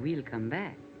you will come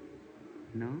back.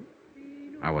 No?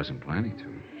 I wasn't planning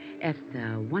to. At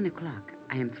 1 o'clock,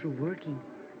 I am through working.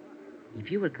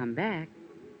 If you will come back...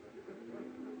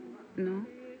 No?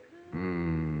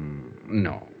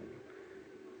 No.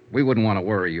 We wouldn't want to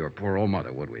worry your poor old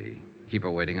mother, would we? Keep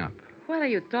her waiting up. What are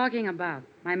you talking about?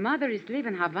 My mother is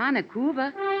living in Havana,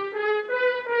 Cuba.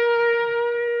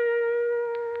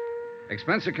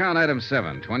 Expense account item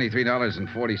 7,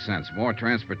 $23.40. More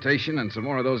transportation and some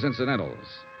more of those incidentals.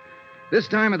 This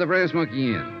time at the Brass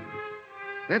Monkey Inn.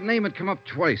 That name had come up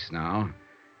twice now.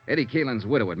 Eddie Caylin's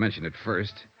widow had mentioned it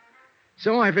first.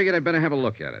 So I figured I'd better have a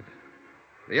look at it.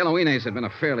 The Eloines had been a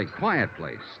fairly quiet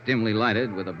place, dimly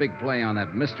lighted, with a big play on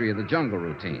that mystery of the jungle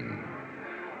routine.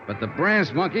 But the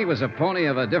Brass Monkey was a pony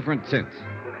of a different tint.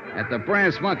 At the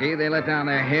Brass Monkey, they let down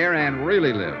their hair and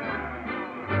really lived.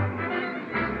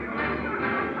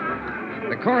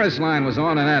 The chorus line was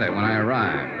on and at it when I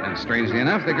arrived, and strangely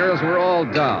enough, the girls were all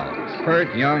dolls,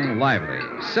 pert, young, lively,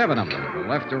 7 of them from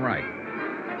left to right.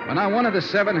 But not one of the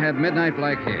 7 had midnight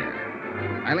black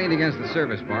hair. I leaned against the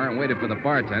service bar and waited for the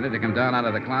bartender to come down out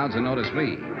of the clouds and notice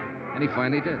me, and he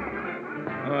finally did.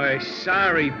 Oh,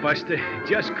 sorry, Buster.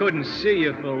 Just couldn't see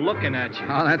you for looking at you.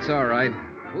 Oh, that's all right.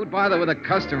 Who'd bother with a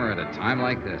customer at a time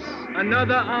like this?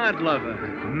 Another art lover.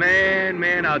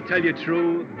 Man, I'll tell you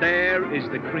true, there is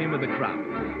the cream of the crop.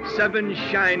 7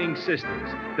 shining sisters.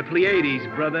 The Pleiades,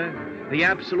 brother. The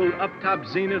absolute up-top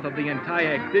zenith of the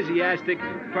entire ecclesiastic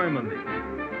firmament.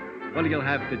 What'll you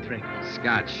have to drink?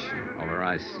 Scotch over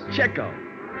ice. Checo.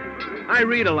 I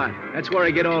read a lot. That's where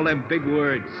I get all them big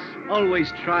words.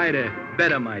 Always try to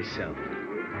better myself.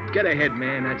 Get ahead,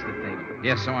 man, that's the thing.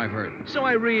 Yes, so I've heard. So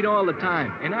I read all the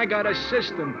time, and I got a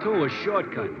system, too, a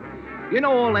shortcut. You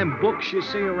know all them books you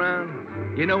see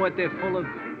around? You know what they're full of?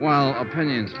 Well,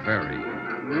 opinions vary.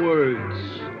 Words.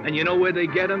 And you know where they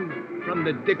get them? From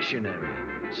the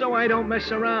dictionary. So I don't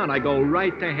mess around. I go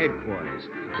right to headquarters.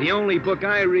 The only book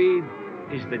I read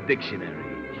is the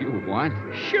dictionary. You what?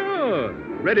 Sure.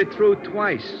 Read it through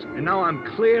twice, and now I'm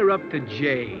clear up to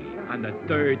J on the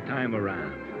 3rd time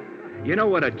around. You know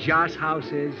what a joss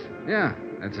house is? Yeah,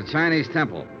 it's a Chinese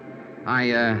temple.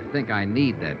 I think I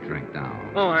need that drink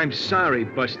now. Oh, I'm sorry,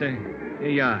 Buster. Here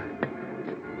you are.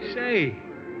 Say,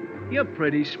 you're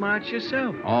pretty smart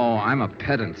yourself. Oh, I'm a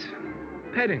pedant.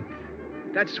 Pedant.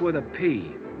 That's with a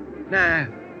P. Nah,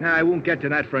 I won't get to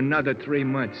that for another 3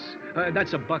 months.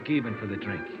 That's $1 even for the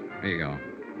drink. Here you go.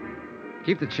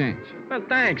 Keep the change. Well,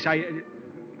 thanks. Hey,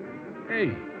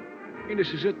 this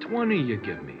is a 20 you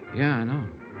give me. Yeah, I know.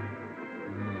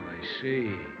 Oh, I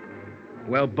see.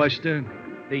 Well, Buster,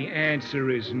 the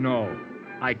answer is no.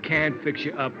 I can't fix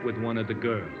you up with one of the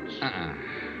girls.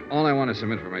 All I want is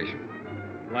some information.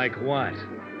 Like what?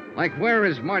 Like, where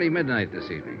is Marty Midnight this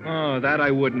evening? Oh, that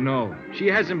I wouldn't know. She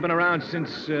hasn't been around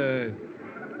since,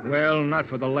 well, not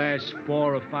for the last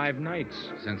 4 or 5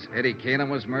 nights. Since Eddie Caylin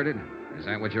was murdered? Is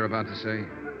that what you're about to say?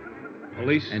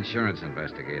 Police? Insurance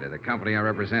investigator. The company I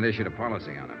represent issued a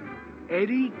policy on him.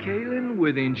 Eddie Caylin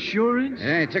with insurance?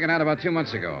 Yeah, he took it out about 2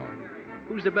 months ago.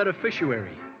 Who's the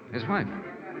beneficiary? His wife.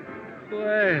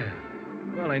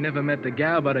 Well, I never met the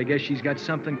gal, but I guess she's got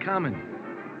something common.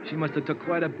 She must have took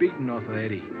quite a beating off of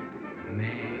Eddie.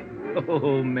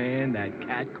 Man, that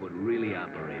cat could really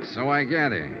operate. So I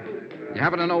gather. You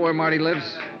happen to know where Marty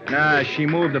lives? Nah, she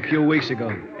moved a few weeks ago,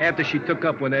 after she took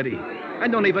up with Eddie. I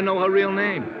don't even know her real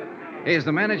name. Hey, is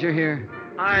the manager here?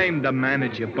 I'm the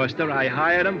manager, Buster. I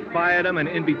hired him, fired him, and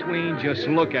in between, just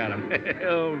look at him.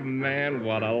 Oh, man,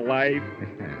 what a life.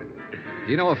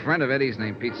 Do you know a friend of Eddie's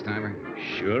named Pete Steimer?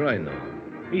 Sure I know.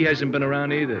 He hasn't been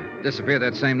around either. Disappeared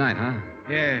that same night, huh?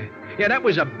 Yeah, that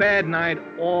was a bad night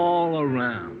all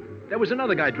around. There was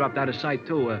another guy dropped out of sight,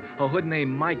 too, a hood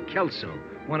named Mike Kelso,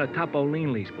 one of Topo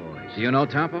Leanley's boys. Do you know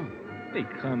Topo? He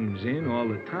comes in all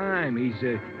the time. He's,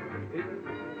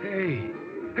 Hey,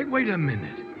 wait a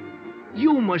minute.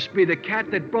 You must be the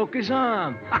cat that broke his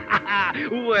arm.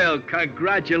 Well,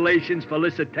 congratulations,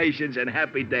 felicitations, and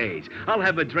happy days. I'll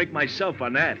have a drink myself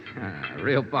on that. A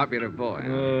real popular boy.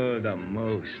 Huh? Oh, the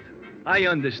most. I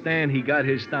understand he got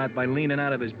his start by leaning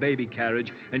out of his baby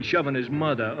carriage and shoving his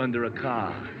mother under a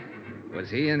car. Was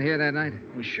he in here that night?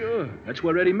 Well, sure. That's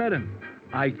where Eddie met him.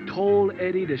 I told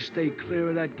Eddie to stay clear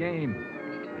of that game.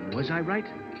 And was I right?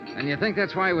 And you think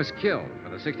that's why he was killed, for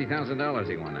the $60,000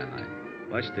 he won that night?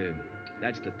 Buster,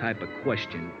 that's the type of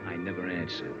question I never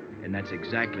answer. And that's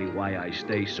exactly why I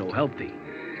stay so healthy.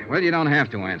 Well, you don't have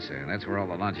to answer. That's where all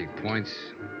the logic points.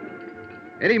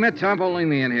 Eddie met Topo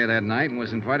Leanley in here that night and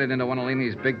was invited into one of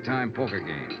Leanley's big-time poker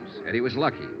games. Eddie was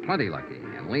lucky, plenty lucky,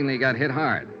 and Leanley got hit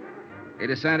hard. He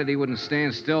decided he wouldn't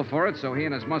stand still for it, so he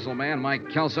and his muscle man, Mike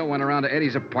Kelso, went around to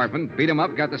Eddie's apartment, beat him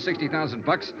up, got the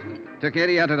 $60,000, took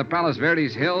Eddie out to the Palos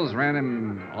Verdes Hills, ran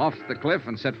him off the cliff,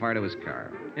 and set fire to his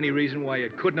car. Any reason why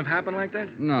it couldn't have happened like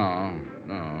that? No.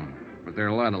 But there are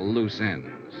a lot of loose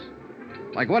ends.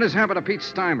 Like what has happened to Pete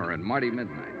Steimer and Marty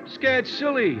Midnight? Scared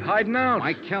silly, hiding out.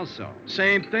 Mike Kelso.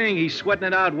 Same thing. He's sweating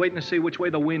it out, waiting to see which way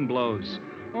the wind blows.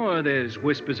 Or there's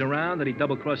whispers around that he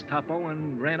double-crossed Topo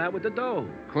and ran out with the dough.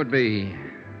 Could be.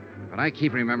 But I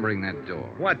keep remembering that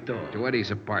door. What door? To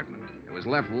Eddie's apartment. It was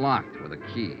left locked with a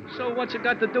key. So what's it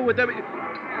got to do with every...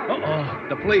 Uh-oh,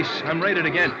 the police. I'm raided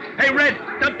again. Hey, Red,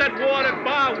 dump that water,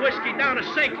 bar, whiskey down a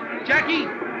sink. Jackie,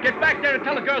 get back there and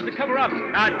tell the girls to cover up.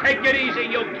 Take it easy,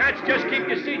 you cats. Just keep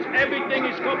your seats. Everything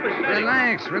is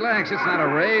copacetic. Relax. It's not a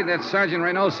raid. That's Sergeant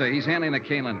Reynosa. He's handling the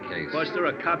Caylin case. Buster,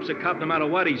 a cop's a cop no matter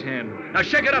what he's handling. Now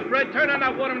shake it up, Red. Turn on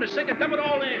that water in the sink and dump it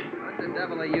all in. What the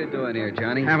devil are you doing here,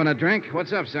 Johnny? Having a drink?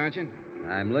 What's up, Sergeant?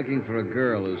 I'm looking for a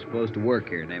girl who's supposed to work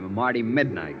here named Marty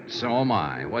Midnight. So am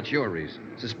I. What's your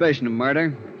reason? Suspicion of murder.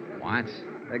 What?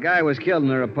 The guy was killed in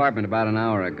her apartment about an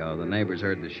hour ago. The neighbors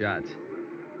heard the shots.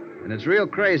 And it's real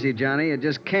crazy, Johnny. It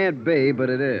just can't be, but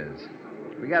it is.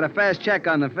 We got a fast check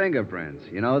on the fingerprints.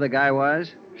 You know who the guy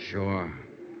was? Sure.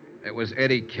 It was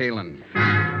Eddie Caylin.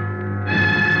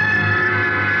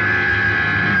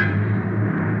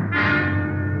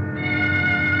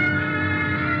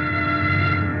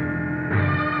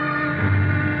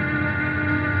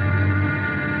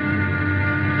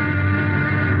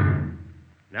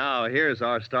 Now, here's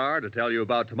our star to tell you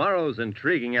about tomorrow's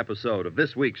intriguing episode of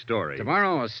this week's story.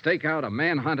 Tomorrow, a stakeout, a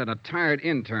manhunt, and a tired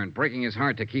intern breaking his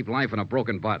heart to keep life in a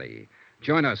broken body.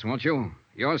 Join us, won't you?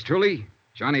 Yours truly,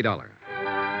 Johnny Dollar.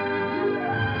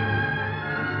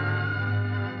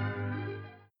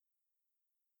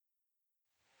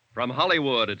 From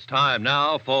Hollywood, it's time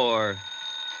now for...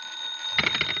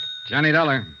 Johnny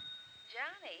Dollar.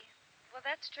 Johnny? Well,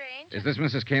 that's strange. Is this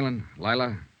Mrs. Caylin?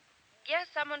 Lila? Yes,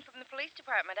 someone from the police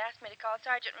department asked me to call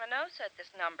Sergeant Reynosa at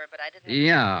this number, but I didn't...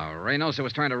 Yeah, Reynosa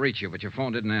was trying to reach you, but your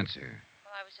phone didn't answer.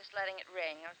 Well, I was just letting it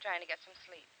ring. I was trying to get some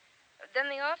sleep. Then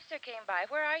the officer came by.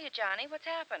 Where are you, Johnny? What's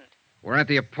happened? We're at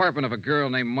the apartment of a girl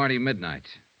named Marty Midnight.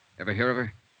 Ever hear of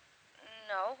her?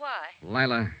 No, why?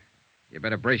 Lila, you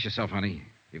better brace yourself, honey.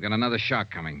 You've got another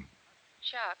shock coming.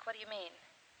 Shock? What do you mean?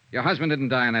 Your husband didn't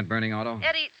die in that burning auto?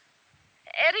 Eddie's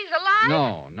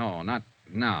alive? No, not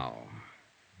now.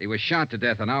 He was shot to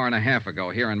death an hour and a half ago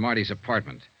here in Marty's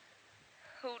apartment.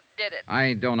 Who did it?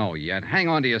 I don't know yet. Hang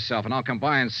on to yourself, and I'll come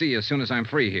by and see you as soon as I'm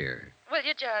free here. Will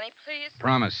you, Johnny, please?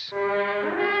 Promise.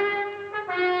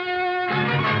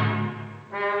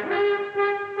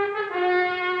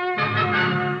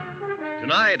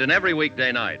 Tonight and every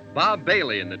weekday night, Bob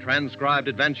Bailey in the transcribed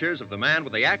adventures of the man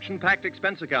with the action-packed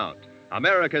expense account,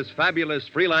 America's fabulous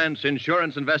freelance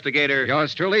insurance investigator.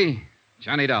 Yours truly,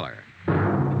 Johnny Dollar.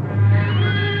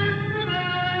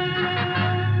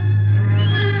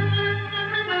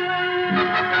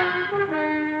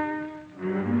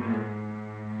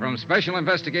 From Special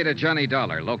Investigator Johnny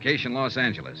Dollar, location Los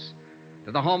Angeles,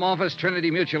 to the Home Office, Trinity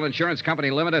Mutual Insurance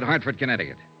Company Limited, Hartford,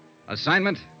 Connecticut.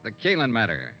 Assignment, the Caylin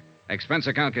matter. Expense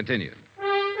account continued.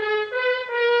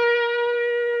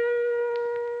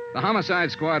 The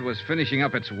homicide squad was finishing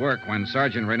up its work when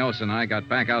Sergeant Reynosa and I got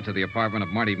back out to the apartment of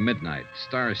Marty Midnight,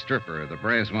 star stripper of the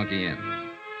Brass Monkey Inn.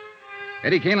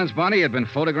 Eddie Caylin's body had been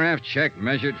photographed, checked,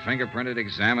 measured, fingerprinted,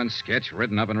 examined, sketched,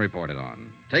 written up, and reported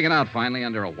on. Taken out finally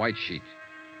under a white sheet.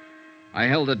 I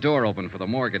held the door open for the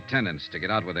morgue attendants to get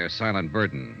out with their silent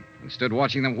burden and stood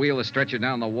watching them wheel the stretcher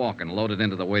down the walk and load it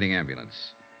into the waiting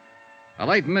ambulance. A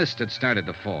light mist had started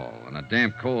to fall, and a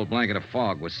damp, cold blanket of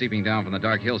fog was seeping down from the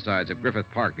dark hillsides of Griffith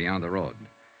Park beyond the road.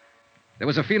 There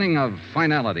was a feeling of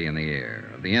finality in the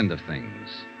air, of the end of things.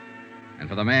 And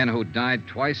for the man who died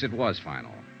twice, it was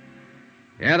final.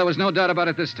 Yeah, there was no doubt about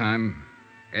it this time.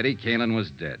 Eddie Caylin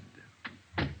was dead.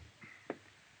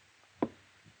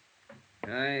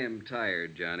 I am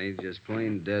tired, Johnny. Just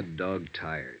plain dead dog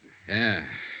tired. Yeah,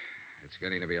 it's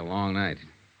getting to be a long night.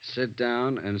 Sit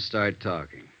down and start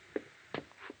talking.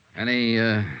 Any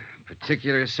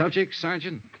particular subject,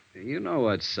 Sergeant? You know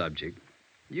what subject.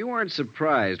 You weren't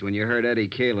surprised when you heard Eddie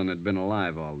Caylin had been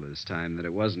alive all this time, that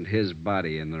it wasn't his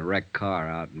body in the wrecked car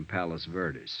out in Palos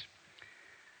Verdes.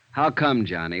 How come,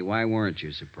 Johnny? Why weren't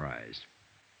you surprised?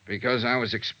 Because I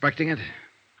was expecting it.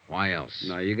 Why else?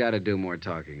 No, you got to do more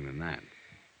talking than that.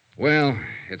 Well,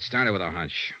 it started with a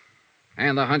hunch.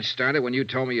 And the hunch started when you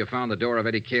told me you found the door of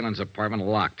Eddie Caylin's apartment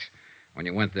locked when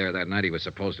you went there that night he was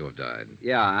supposed to have died.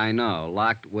 Yeah, I know.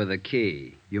 Locked with a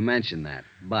key. You mentioned that,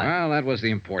 but... Well, that was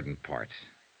the important part.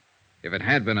 If it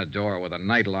had been a door with a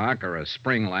night lock or a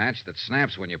spring latch that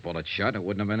snaps when you pull it shut, it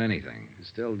wouldn't have been anything. It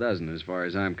still doesn't, as far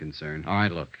as I'm concerned. All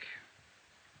right, look.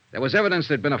 There was evidence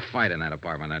there'd been a fight in that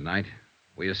apartment that night.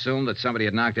 We assumed that somebody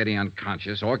had knocked Eddie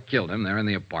unconscious or killed him there in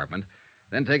the apartment,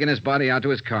 then taken his body out to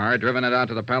his car, driven it out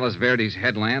to the Palos Verdes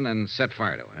headland, and set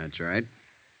fire to it. That's right.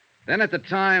 Then at the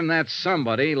time that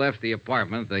somebody left the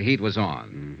apartment, the heat was on.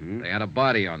 Mm-hmm. They had a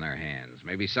body on their hands.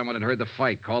 Maybe someone had heard the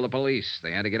fight, called the police.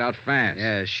 They had to get out fast.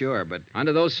 Yeah, sure, but...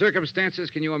 Under those circumstances,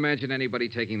 can you imagine anybody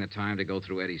taking the time to go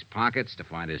through Eddie's pockets to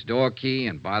find his door key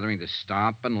and bothering to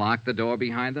stop and lock the door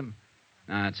behind them?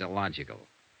 Nah, it's illogical.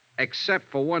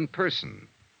 Except for one person,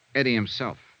 Eddie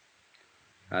himself.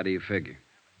 How do you figure?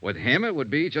 With him, it would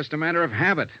be just a matter of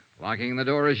habit, locking the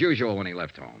door as usual when he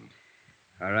left home.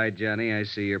 All right, Johnny, I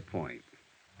see your point.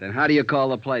 Then how do you call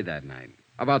the play that night?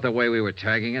 About the way we were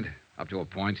tagging it, up to a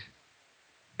point.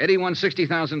 Eddie won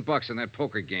 $60,000 in that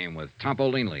poker game with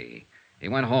Topo Leanley. He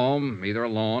went home, either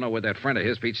alone or with that friend of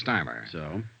his, Pete Steimer.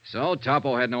 So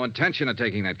Topo had no intention of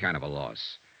taking that kind of a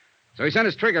loss. So he sent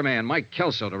his trigger man, Mike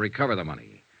Kelso, to recover the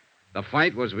money. The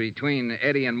fight was between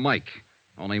Eddie and Mike.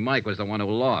 Only Mike was the one who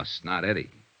lost, not Eddie.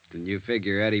 Then you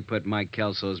figure Eddie put Mike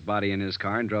Kelso's body in his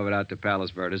car and drove it out to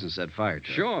Palos Verdes and set fire to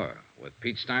it? Sure, with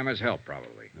Pete Steimer's help,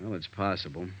 probably. Well, it's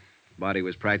possible. Body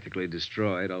was practically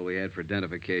destroyed. All we had for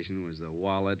identification was the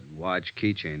wallet, watch,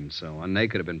 keychain, and so on. They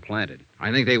could have been planted.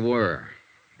 I think they were.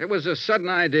 It was a sudden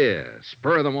idea,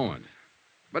 spur of the moment.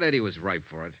 But Eddie was ripe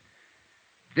for it.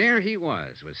 There he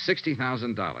was, with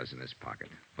 $60,000 in his pocket,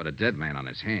 but a dead man on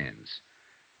his hands.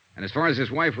 And as far as his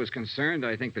wife was concerned,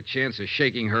 I think the chance of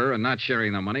shaking her and not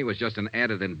sharing the money was just an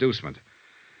added inducement.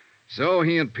 So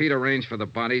he and Pete arranged for the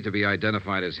body to be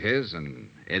identified as his, and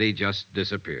Eddie just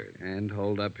disappeared. And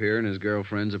holed up here in his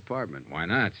girlfriend's apartment. Why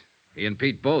not? He and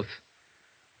Pete both.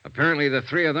 Apparently, the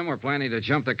three of them were planning to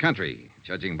jump the country,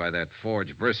 judging by that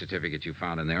forged birth certificate you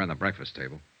found in there on the breakfast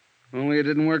table. Only it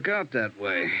didn't work out that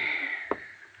way.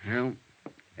 Well,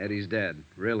 Eddie's dead.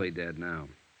 Really dead now.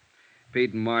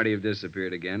 Pete and Marty have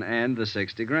disappeared again, and the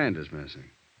 60 grand is missing.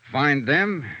 Find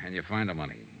them, and you find the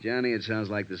money. Johnny, it sounds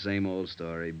like the same old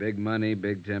story. Big money,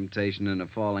 big temptation, and a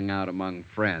falling out among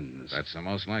friends. That's the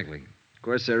most likely. Of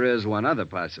course, there is one other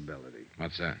possibility.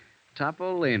 What's that?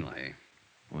 Topo Leanley.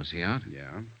 Was he out?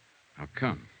 Yeah. How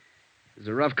come? It's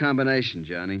a rough combination,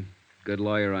 Johnny. Good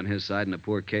lawyer on his side and a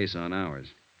poor case on ours.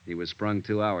 He was sprung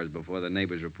 2 hours before the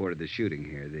neighbors reported the shooting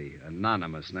here, the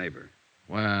anonymous neighbor.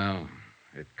 Well,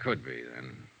 it could be,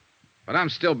 then. But I'm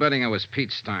still betting it was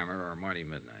Pete Steimer or Marty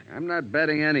Midnight. I'm not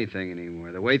betting anything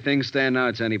anymore. The way things stand now,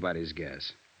 it's anybody's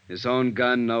guess. His own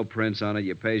gun, no prints on it.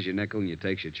 You pays your nickel and you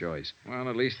takes your choice. Well,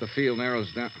 at least the field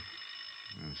narrows down.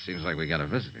 Well, it seems like we got a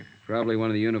visitor. Probably one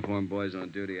of the uniformed boys on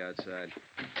duty outside.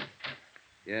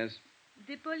 Yes?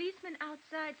 The policeman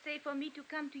outside say for me to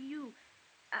come to you.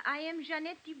 I am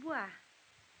Jeannette Dubois.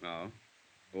 Oh?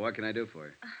 Well, what can I do for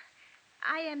you?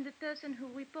 I am the person who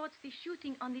reports the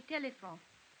shooting on the telephone.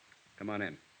 Come on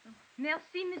in.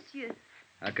 Merci, monsieur.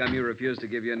 How come you refused to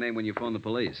give your name when you phoned the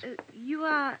police? You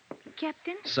are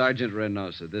Captain? Sergeant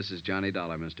Reynosa. This is Johnny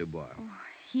Dollar, Miss Dubois. Oh,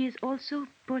 he is also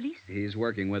police? He's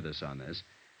working with us on this.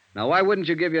 Now, why wouldn't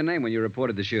you give your name when you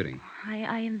reported the shooting? I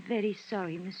am very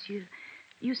sorry, monsieur.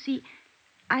 You see,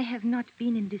 I have not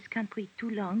been in this country too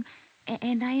long,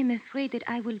 and I am afraid that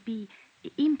I will be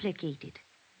implicated.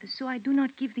 So I do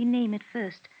not give the name at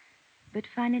first. But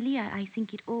finally, I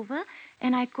think it over,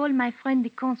 and I call my friend the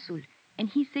consul, and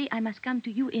he say I must come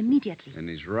to you immediately. And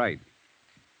he's right.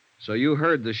 So you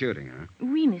heard the shooting, huh?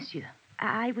 Oui, monsieur.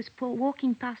 I was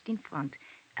walking past in front.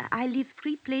 I live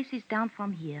 3 places down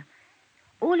from here.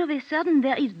 All of a sudden,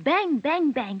 there is bang,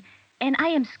 bang, bang, and I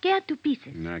am scared to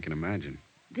pieces. I can imagine.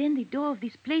 Then the door of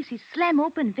this place is slam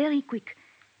open very quick,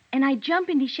 and I jump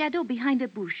in the shadow behind a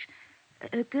bush.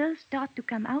 A girl start to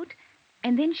come out,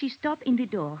 and then she stop in the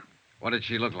door. What did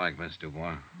she look like, Miss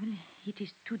Dubois? Well, it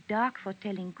is too dark for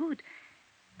telling good,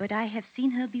 but I have seen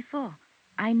her before.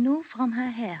 I know from her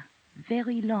hair.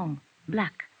 Very long,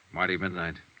 black. Marty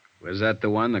Midnight. Was that the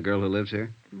one, the girl who lives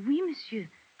here? Oui, monsieur.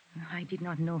 I did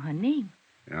not know her name.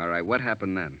 All right, what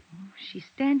happened then? She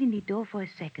stand in the door for a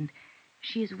second.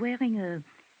 She is wearing a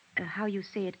how you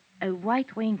say it, a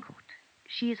white raincoat.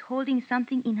 She is holding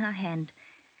something in her hand.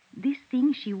 This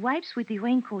thing she wipes with the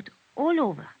raincoat all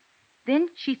over. Then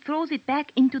she throws it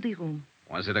back into the room.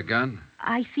 Was it a gun?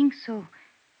 I think so.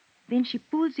 Then she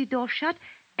pulls the door shut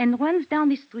and runs down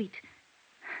the street.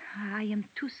 I am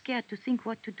too scared to think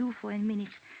what to do for a minute.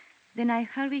 Then I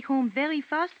hurry home very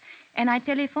fast, and I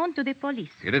telephone to the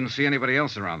police. You didn't see anybody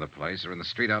else around the place or in the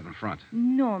street out in front?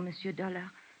 No, Monsieur Dollar.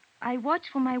 I watch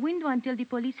from my window until the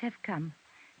police have come.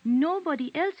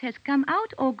 Nobody else has come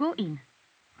out or go in.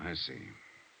 I see.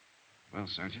 Well,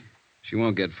 Sergeant? She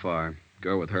won't get far.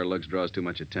 Girl with her looks draws too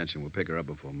much attention. We'll pick her up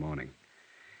before morning.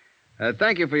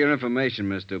 Thank you for your information,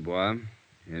 Miss Dubois.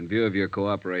 In view of your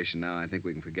cooperation now, I think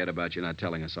we can forget about you not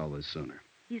telling us all this sooner.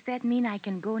 Does that mean I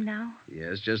can go now?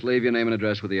 Yes, just leave your name and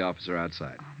address with the officer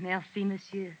outside. Oh, merci,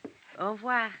 monsieur. Au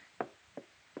revoir.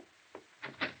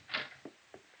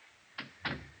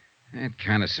 It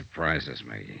kind of surprises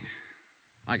me.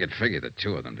 I could figure the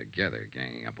two of them together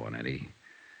ganging up on Eddie.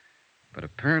 But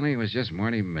apparently it was just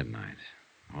Marty Midnight,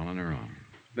 all on her own.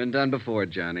 Been done before,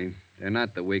 Johnny. They're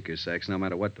not the weaker sex, no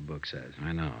matter what the book says.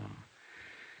 I know.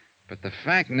 But the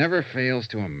fact never fails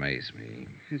to amaze me.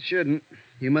 It shouldn't.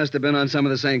 You must have been on some of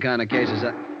the same kind of cases.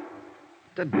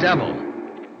 The devil.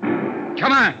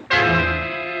 Come on!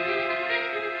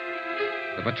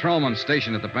 The patrolman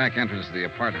stationed at the back entrance of the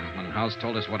apartment house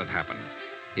told us what had happened.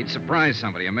 He'd surprised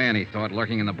somebody, a man, he thought,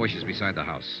 lurking in the bushes beside the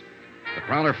house. The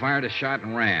prowler fired a shot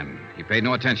and ran. He paid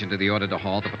no attention to the order to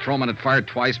halt. The patrolman had fired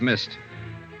twice, missed.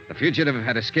 The fugitive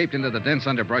had escaped into the dense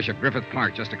underbrush of Griffith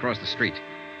Park just across the street.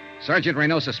 Sergeant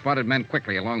Reynosa spotted men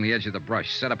quickly along the edge of the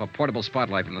brush, set up a portable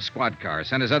spotlight from the squad car,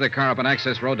 sent his other car up an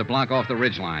access road to block off the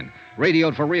ridgeline,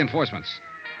 radioed for reinforcements.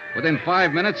 Within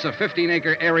 5 minutes, a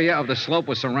 15-acre area of the slope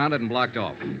was surrounded and blocked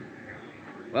off.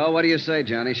 Well, what do you say,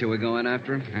 Johnny? Shall we go in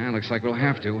after him? Looks like we'll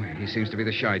have to. He seems to be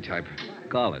the shy type.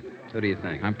 Call it. Who do you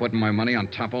think? I'm putting my money on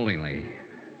Topolini.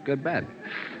 Good bet.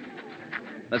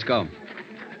 Let's go.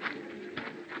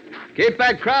 Keep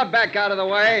that crowd back out of the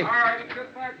way. All right,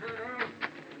 get back here.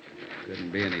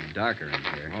 Couldn't be any darker in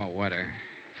here. Oh, wetter.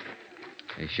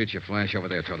 Hey, shoot your flash over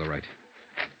there toward the right.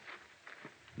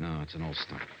 No, it's an old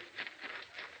stump.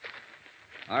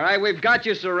 All right, we've got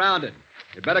you surrounded.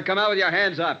 You better come out with your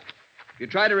hands up. If you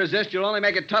try to resist, you'll only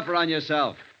make it tougher on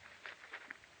yourself.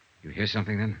 You hear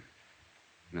something, then?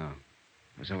 No.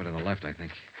 It was over to the left, I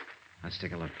think. Let's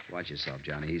take a look. Watch yourself,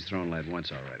 Johnny. He's thrown lead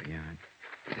once already. Yeah.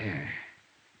 There.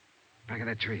 Back of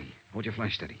that tree. Hold your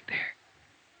flash steady. There.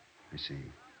 I see.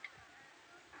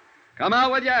 Come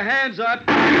out with your hands up.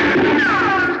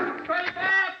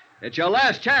 It's your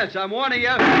last chance, I'm warning you.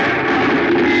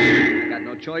 You got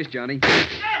no choice, Johnny.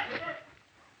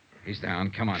 He's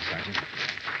down. Come on, Sergeant.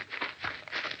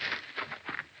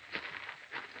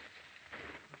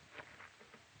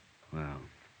 Well,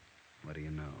 what do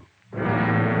you know?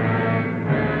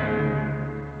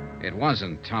 It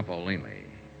wasn't Topolini.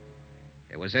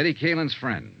 It was Eddie Caylin's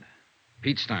friend,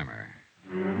 Pete Steimer.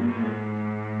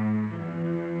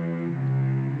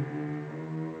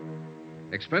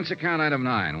 Expense account item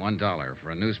 9, $1 for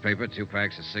a newspaper, 2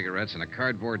 packs of cigarettes, and a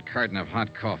cardboard carton of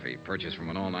hot coffee purchased from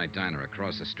an all-night diner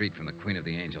across the street from the Queen of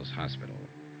the Angels Hospital.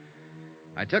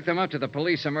 I took them up to the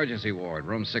police emergency ward,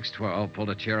 room 612, pulled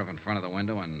a chair up in front of the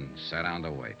window, and sat down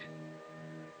to wait.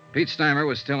 Pete Steimer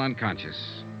was still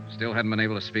unconscious. Still hadn't been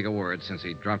able to speak a word since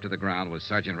he dropped to the ground with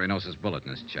Sergeant Reynosa's bullet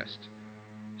in his chest.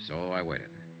 So I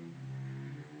waited.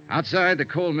 Outside, the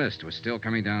cold mist was still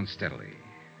coming down steadily.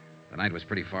 The night was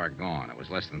pretty far gone. It was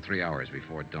less than 3 hours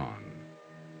before dawn.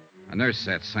 A nurse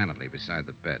sat silently beside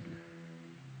the bed.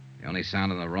 The only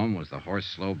sound in the room was the hoarse,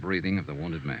 slow breathing of the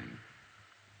wounded man.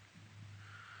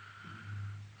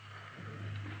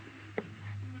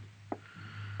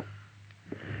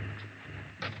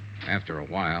 After a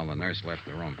while, the nurse left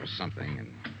the room for something,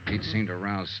 and Pete seemed to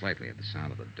rouse slightly at the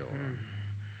sound of the door.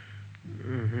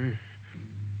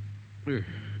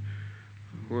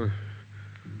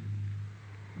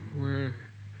 Where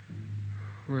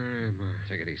am I?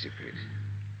 Take it easy, Pete.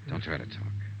 Don't try to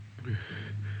talk.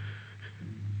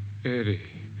 Eddie.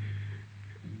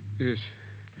 Is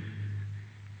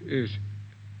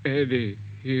Eddie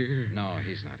here? No,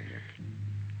 he's not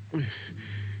here.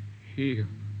 He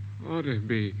ought to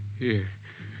be here.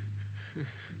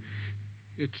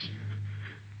 It's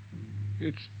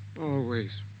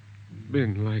always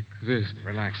been like this.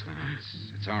 Relax now.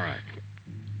 It's all right.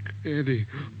 Eddie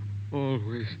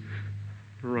always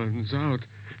runs out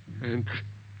and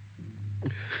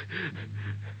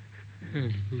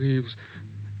leaves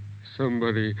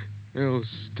somebody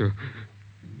else to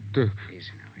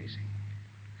Easy now, easy.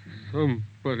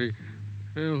 somebody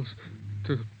else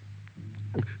to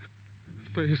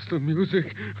face the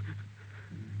music.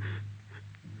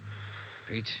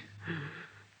 Pete?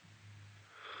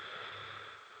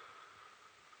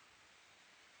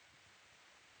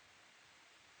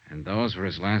 And those were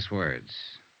his last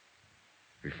words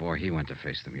before he went to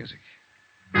face the music.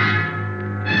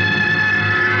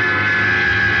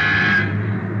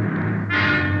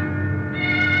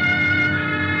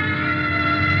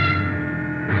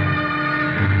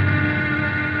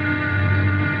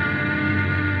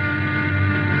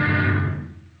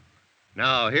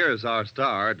 Now, here's our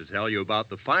star to tell you about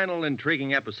the final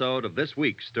intriguing episode of this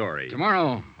week's story.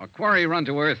 Tomorrow, a quarry run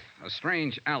to earth, a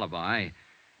strange alibi,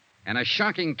 and a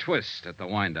shocking twist at the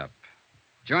wind-up.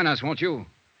 Join us, won't you?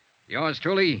 Yours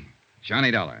truly,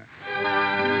 Johnny Dollar.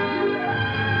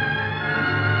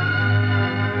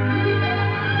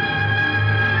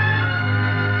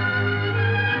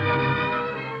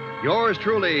 Yours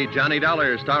truly, Johnny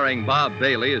Dollar, starring Bob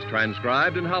Bailey, is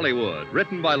transcribed in Hollywood.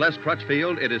 Written by Les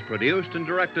Crutchfield, it is produced and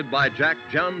directed by Jack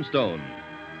Johnstone.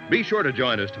 Be sure to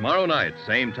join us tomorrow night,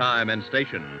 same time and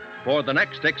station, for the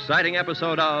next exciting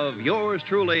episode of Yours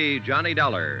truly, Johnny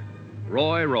Dollar.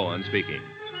 Roy Rowan speaking.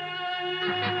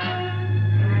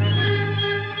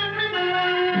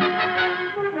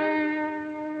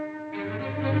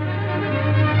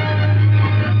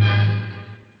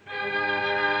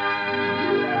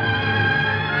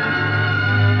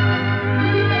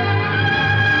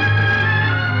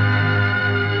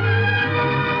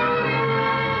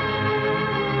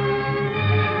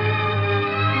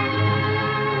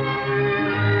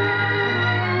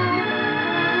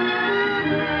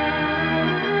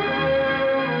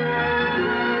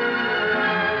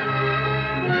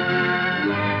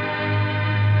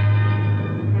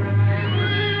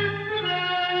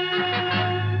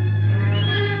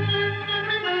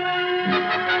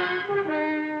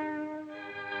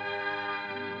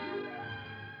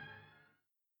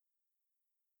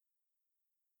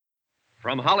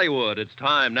 From Hollywood, it's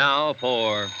time now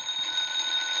for...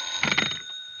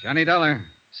 Johnny Dollar.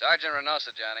 Sergeant Reynosa,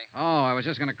 Johnny. Oh, I was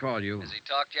just going to call you. Has he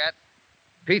talked yet?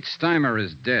 Pete Steimer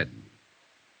is dead.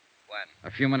 When?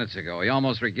 A few minutes ago. He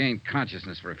almost regained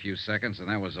consciousness for a few seconds, and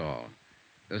that was all.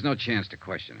 There's no chance to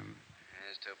question him.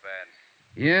 It's too bad.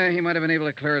 Yeah, he might have been able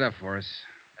to clear it up for us.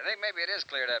 I think maybe it is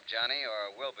cleared up, Johnny,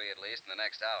 or will be at least in the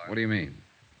next hour. What do you mean?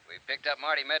 We picked up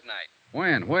Marty Midnight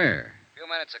When? Where? a few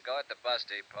minutes ago at the bus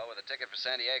depot with a ticket for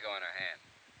San Diego in her hand.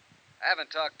 I haven't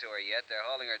talked to her yet. They're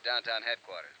holding her downtown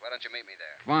headquarters. Why don't you meet me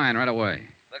there? Fine, right away.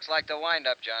 Looks like the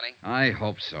wind-up, Johnny. I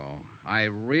hope so. I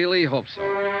really hope so.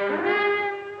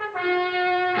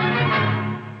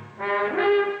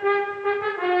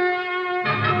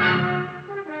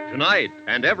 Tonight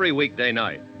and every weekday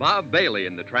night, Bob Bailey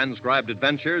in the transcribed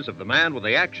adventures of the man with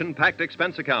the action-packed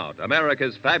expense account,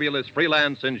 America's fabulous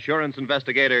freelance insurance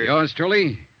investigator. Yours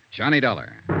truly, Johnny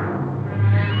Dollar.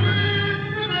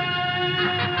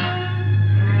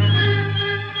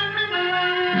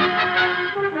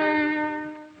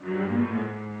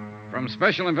 From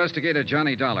Special Investigator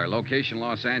Johnny Dollar, location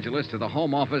Los Angeles, to the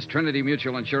Home Office, Trinity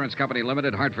Mutual Insurance Company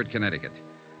Limited, Hartford, Connecticut.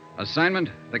 Assignment,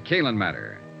 the Caylin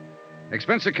matter.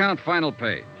 Expense account, final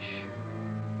page.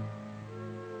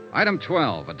 Item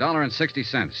 12,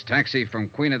 $1.60. Taxi from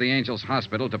Queen of the Angels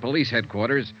Hospital to police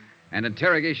headquarters and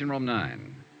interrogation room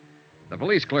 9. The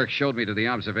police clerk showed me to the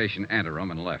observation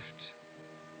anteroom and left.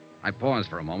 I paused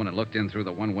for a moment and looked in through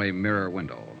the one-way mirror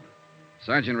window.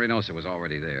 Sergeant Reynosa was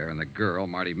already there, and the girl,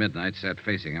 Marty Midnight, sat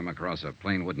facing him across a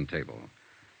plain wooden table.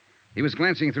 He was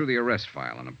glancing through the arrest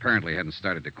file and apparently hadn't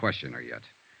started to question her yet.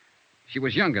 She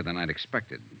was younger than I'd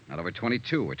expected, not over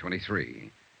 22 or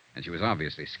 23, and she was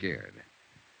obviously scared.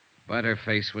 But her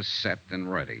face was set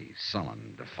and ready,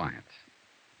 sullen, defiant.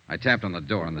 I tapped on the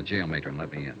door, and the jail matron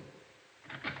let me in.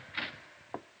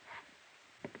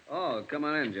 Oh, come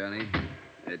on in, Johnny.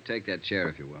 Take that chair,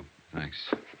 if you will. Thanks.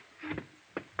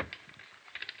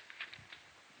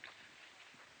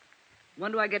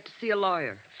 When do I get to see a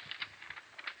lawyer?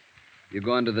 You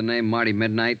go under the name Marty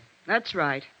Midnight? That's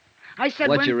right. I said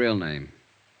What's your real name?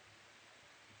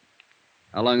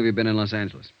 How long have you been in Los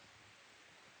Angeles?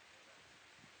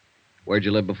 Where'd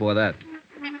you live before that?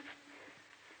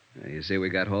 You see we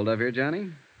got hold of here,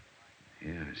 Johnny?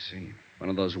 Yeah, I see. One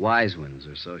of those wise ones,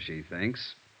 or so she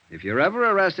thinks. If you're ever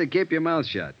arrested, keep your mouth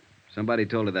shut. Somebody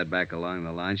told her that back along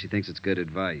the line. She thinks it's good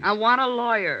advice. I want a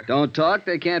lawyer. Don't talk.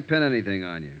 They can't pin anything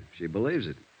on you. She believes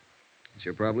it.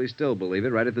 She'll probably still believe it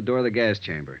right at the door of the gas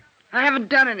chamber. I haven't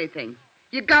done anything.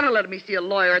 You gotta let me see a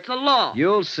lawyer. It's a law.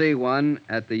 You'll see one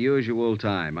at the usual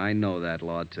time. I know that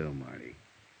law, too, Marty.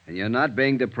 And you're not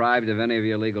being deprived of any of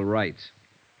your legal rights.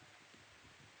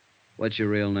 What's your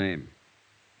real name?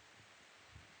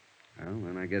 Well,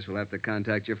 then I guess we'll have to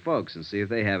contact your folks and see if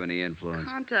they have any influence.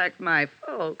 Contact my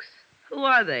folks? Who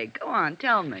are they? Go on,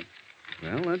 tell me.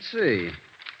 Well, let's see.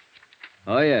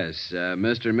 Oh, yes.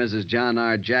 Mr. and Mrs. John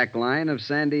R. Jack Line of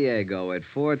San Diego at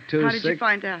 426... How did you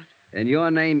find out? And your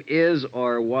name is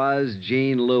or was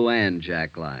Jean Luann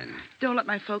Jack Line. Don't let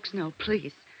my folks know,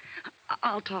 please.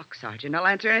 I'll talk, Sergeant. I'll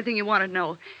answer anything you want to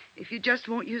know. If you just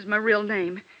won't use my real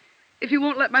name. If you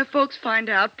won't let my folks find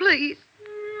out, please.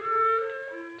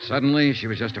 Suddenly, she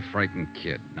was just a frightened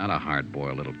kid, not a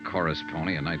hard-boiled little chorus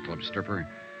pony, a nightclub stripper,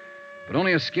 but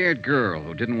only a scared girl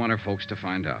who didn't want her folks to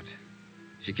find out.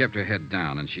 She kept her head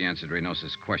down, and she answered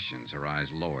Reynosa's questions, her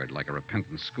eyes lowered like a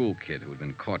repentant school kid who'd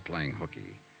been caught playing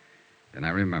hooky. Then I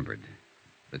remembered.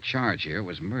 The charge here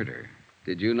was murder.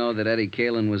 Did you know that Eddie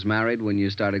Caylin was married when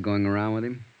you started going around with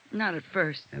him? Not at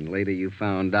first. And later you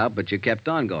found out, but you kept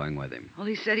on going with him. Well,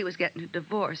 he said he was getting a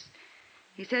divorce.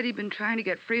 He said he'd been trying to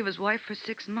get free of his wife for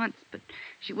 6 months, but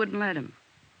she wouldn't let him.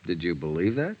 Did you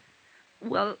believe that?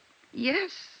 Well,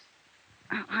 yes.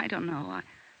 I don't know.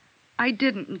 I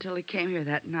didn't until he came here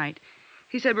that night.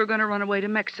 He said we were going to run away to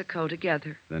Mexico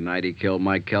together. The night he killed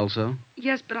Mike Kelso?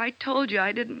 Yes, but I told you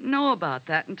I didn't know about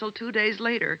that until 2 days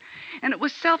later. And it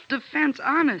was self-defense,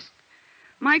 honest.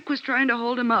 Mike was trying to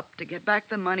hold him up to get back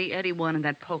the money Eddie won in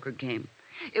that poker game.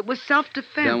 It was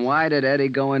self-defense. Then why did Eddie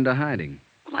go into hiding?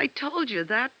 Well, I told you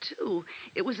that, too.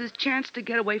 It was his chance to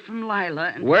get away from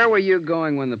Lila and... Where were you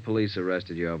going when the police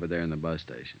arrested you over there in the bus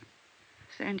station?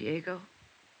 San Diego.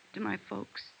 To my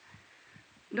folks.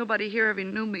 Nobody here ever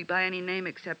knew me by any name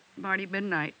except Marty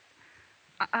Midnight.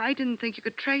 I didn't think you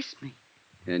could trace me.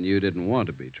 And you didn't want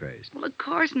to be traced? Well, of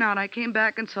course not. I came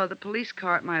back and saw the police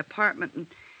car at my apartment, and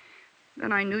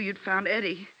then I knew you'd found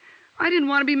Eddie. I didn't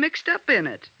want to be mixed up in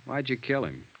it. Why'd you kill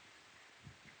him?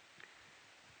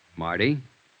 Marty?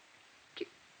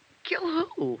 Kill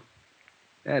who?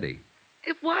 Eddie.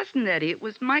 It wasn't Eddie. It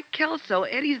was Mike Kelso.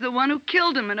 Eddie's the one who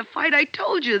killed him in a fight. I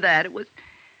told you that. It was...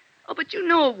 Oh, but you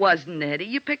know it wasn't Eddie.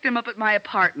 You picked him up at my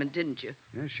apartment, didn't you?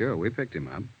 Yeah, sure. We picked him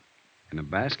up. In a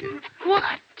basket.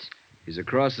 What? He's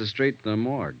across the street from the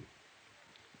morgue.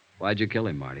 Why'd you kill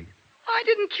him, Marty? I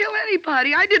didn't kill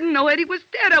anybody. I didn't know Eddie was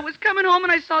dead. I was coming home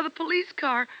and I saw the police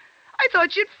car. I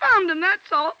thought you'd found him,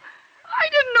 that's all. I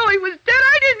didn't know he was dead.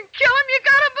 I didn't kill him. You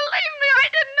gotta believe me. I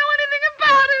didn't know anything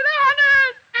about it,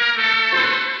 honest.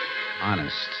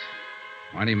 Honest.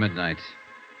 Marty Midnight.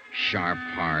 Sharp,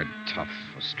 hard, tough.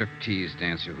 A striptease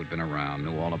dancer who'd been around,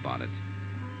 knew all about it.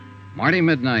 Marty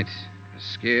Midnight. A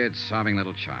scared, sobbing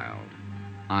little child.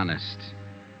 Honest.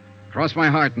 Cross my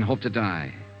heart and hope to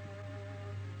die.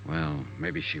 Well,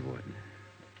 maybe she would.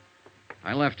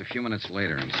 I left a few minutes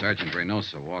later, and Sergeant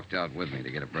Reynoso walked out with me to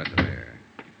get a breath of air.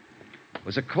 It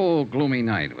was a cold, gloomy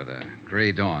night with a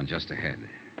gray dawn just ahead.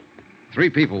 3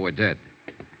 people were dead.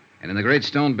 And in the great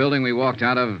stone building we walked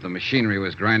out of, the machinery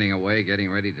was grinding away,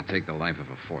 getting ready to take the life of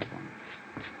a 4th one.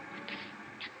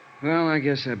 Well, I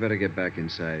guess I better get back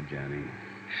inside, Johnny.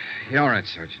 Yeah, all right,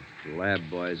 Sergeant. The lab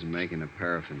boys are making a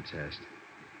paraffin test.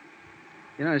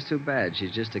 You know, it's too bad.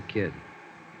 She's just a kid.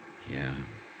 Yeah.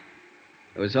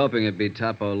 I was hoping it'd be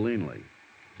Topo Leanley.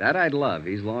 That I'd love.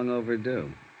 He's long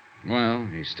overdue. Well,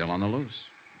 he's still on the loose.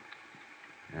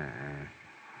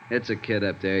 It's a kid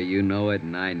up there. You know it,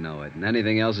 and I know it. And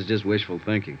anything else is just wishful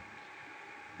thinking.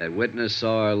 That witness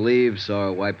saw her leave, saw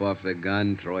her wipe off the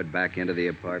gun, throw it back into the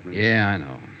apartment. Yeah, I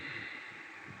know.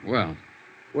 Well...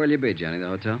 Where'll you be, Johnny? The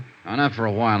hotel? Oh, not for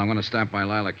a while. I'm going to stop by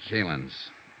Lila Caylin's.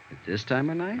 At this time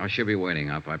of night? Oh, she'll be waiting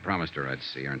up. I promised her I'd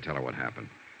see her and tell her what happened.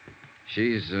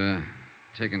 She's,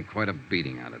 taken quite a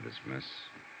beating out of this mess.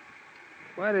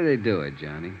 Why do they do it,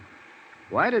 Johnny?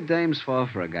 Why do dames fall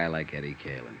for a guy like Eddie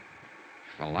Caylin?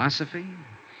 Philosophy?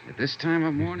 At this time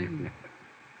of morning?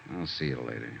 I'll see you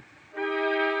later.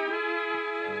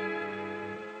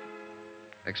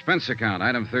 Expense account,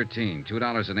 item 13,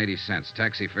 $2.80.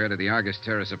 Taxi fare to the Argus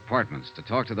Terrace Apartments to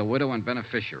talk to the widow and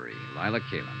beneficiary, Lila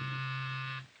Caylin.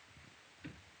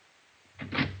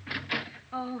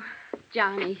 Oh,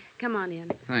 Johnny, come on in.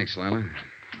 Thanks, Lila.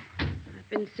 I've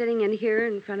been sitting in here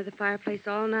in front of the fireplace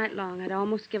all night long. I'd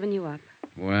almost given you up.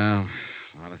 Well,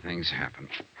 a lot of things happen.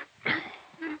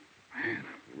 Man,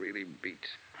 I'm really beat.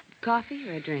 Coffee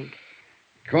or a drink?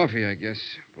 Coffee, I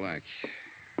guess. Black.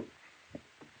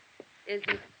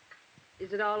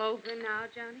 Is it all over now,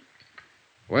 Johnny?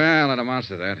 Well, it amounts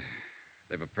to that.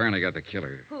 They've apparently got the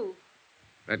killer. Who?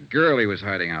 That girl he was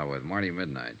hiding out with, Marty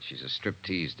Midnight. She's a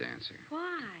striptease dancer.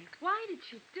 Why? Why did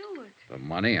she do it? The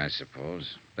money, I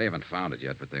suppose. They haven't found it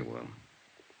yet, but they will.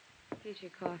 Here's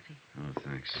your coffee. Oh,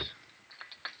 thanks.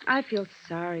 I feel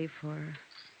sorry for her.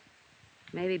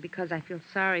 Maybe because I feel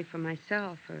sorry for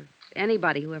myself or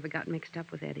anybody who ever got mixed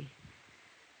up with Eddie.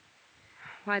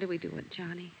 Why do we do it,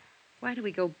 Johnny? Why do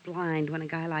we go blind when a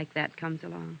guy like that comes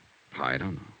along? I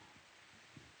don't know.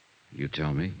 You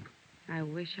tell me. I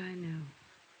wish I knew.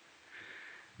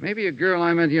 Maybe a girl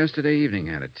I met yesterday evening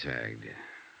had it tagged.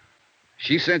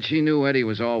 She said she knew Eddie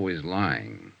was always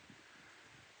lying.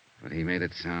 But he made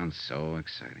it sound so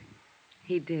exciting.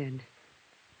 He did.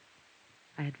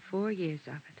 I had 4 years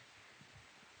of it.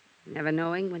 Never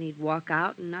knowing when he'd walk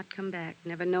out and not come back.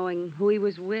 Never knowing who he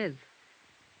was with.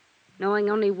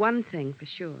 Knowing only one thing for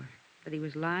sure. That he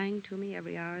was lying to me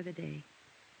every hour of the day.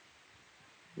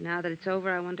 Now that it's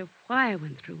over, I wonder why I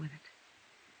went through with it.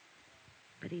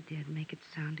 But he did make it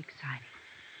sound exciting.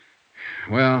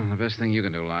 Well, the best thing you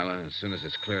can do, Lila, as soon as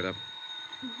it's cleared up.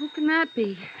 Who can that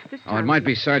be? This time. Oh, it might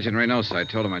be Sergeant Reynoso. I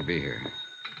told him I'd be here.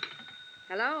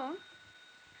 Hello?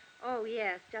 Oh,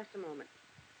 yes, just a moment.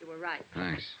 You were right.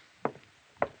 Thanks.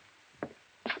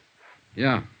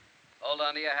 Yeah. Hold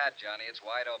on to your hat, Johnny. It's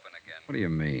wide open again. What do you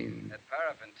mean? That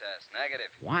paraffin test,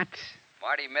 negative. What?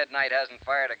 Marty Midnight hasn't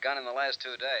fired a gun in the last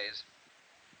 2 days.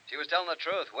 She was telling the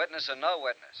truth, witness or no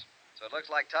witness. So it looks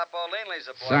like Topo Linley's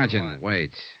the boy. Sergeant,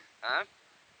 wait. Huh?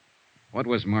 What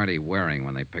was Marty wearing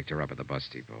when they picked her up at the bus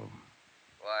depot?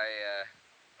 Why,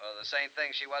 well, the same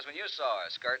thing she was when you saw her.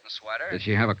 Skirt and sweater. Did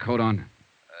she have a coat on?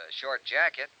 A short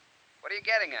jacket. What are you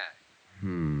getting at?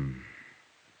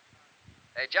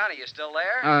 Hey, Johnny, you still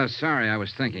there? Sorry, I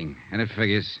was thinking. And it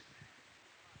figures.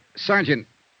 Sergeant,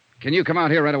 can you come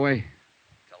out here right away?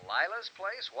 Delilah's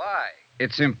place? Why?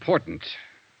 It's important.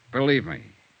 Believe me.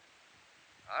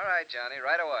 All right, Johnny,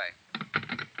 right away.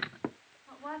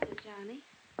 What was it, Johnny?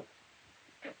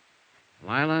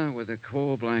 Lila with the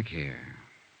coal black hair.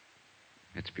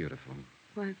 It's beautiful.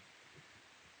 Well,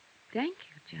 thank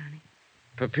you, Johnny.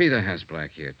 Pepita has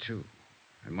black hair, too.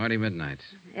 And Marty Midnight.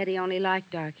 Eddie only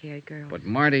liked dark-haired girls. But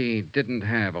Marty didn't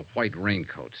have a white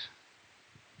raincoat.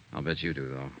 I'll bet you do,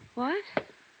 though. What?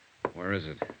 Where is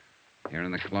it? Here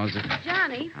in the closet?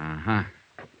 Johnny, Uh-huh.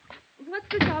 what's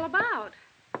this all about?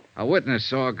 A witness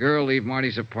saw a girl leave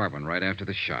Marty's apartment right after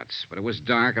the shots. But it was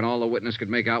dark, and all the witness could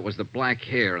make out was the black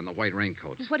hair and the white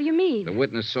raincoat. What do you mean? The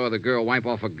witness saw the girl wipe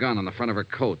off a gun on the front of her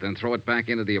coat, then throw it back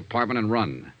into the apartment and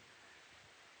run.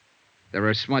 There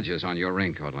are smudges on your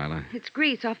raincoat, Lila. It's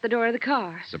grease off the door of the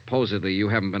car. Supposedly, you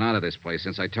haven't been out of this place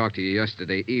since I talked to you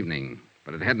yesterday evening.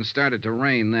 But it hadn't started to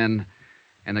rain then,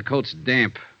 and the coat's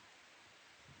damp.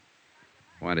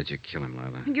 Why did you kill him,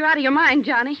 Lila? You're out of your mind,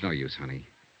 Johnny. It's no use, honey.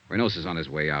 Reynosa's on his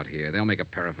way out here. They'll make a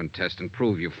paraffin test and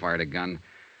prove you fired a gun.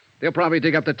 They'll probably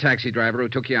dig up the taxi driver who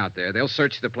took you out there. They'll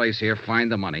search the place here,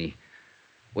 find the money.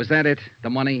 Was that it? The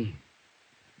money?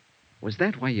 Was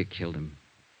that why you killed him?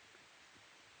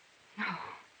 No.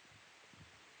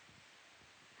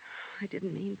 I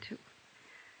didn't mean to.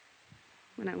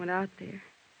 When I went out there.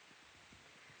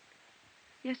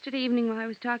 Yesterday evening while I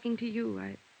was talking to you,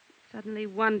 I suddenly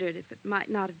wondered if it might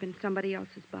not have been somebody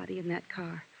else's body in that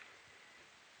car.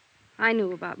 I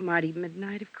knew about Marty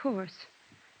Midnight, of course.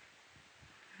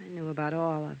 I knew about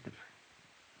all of them.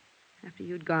 After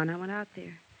you'd gone, I went out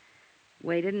there.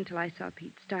 Waited until I saw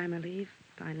Pete Steimer leave,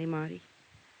 finally Marty.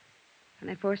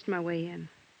 And I forced my way in.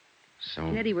 So?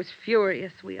 And Eddie was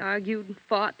furious. We argued and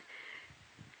fought.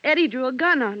 Eddie drew a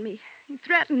gun on me. He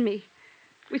threatened me.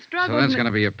 We struggled. So that's going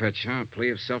to be your pitch, huh?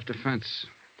 Plea of self-defense.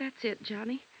 That's it,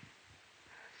 Johnny.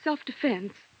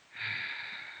 Self-defense.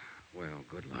 Well,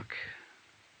 good luck.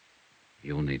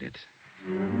 You'll need it.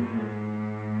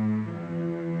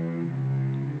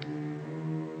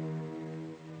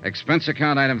 Expense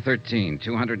account item 13,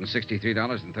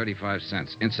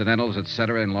 $263.35. Incidentals,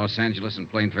 etc., in Los Angeles and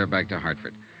plane fare back to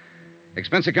Hartford.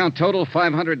 Expense account total,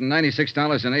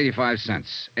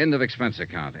 $596.85. End of expense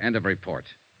account. End of report.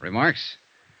 Remarks?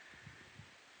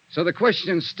 So the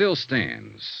question still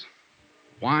stands.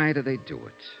 Why do they do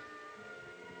it?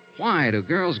 Why do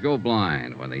girls go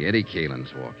blind when the Eddie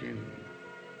Caylins walk in?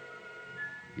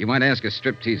 You might ask a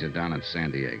stripteaser down in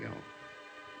San Diego.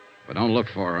 But don't look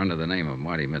for her under the name of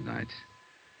Marty Midnight.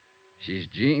 She's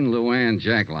Jean Luann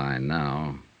Jackline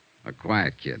now, a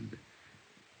quiet kid.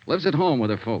 Lives at home with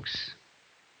her folks.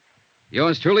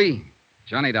 Yours truly,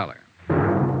 Johnny Dollar.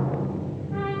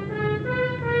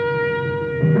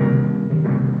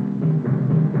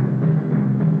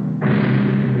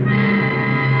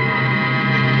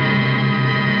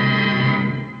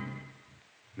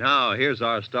 Now, here's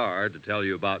our star to tell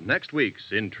you about next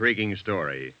week's intriguing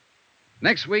story.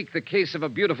 Next week, the case of a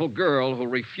beautiful girl who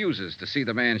refuses to see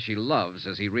the man she loves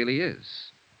as he really is.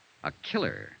 A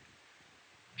killer.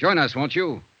 Join us, won't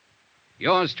you?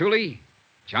 Yours truly,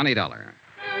 Johnny Dollar.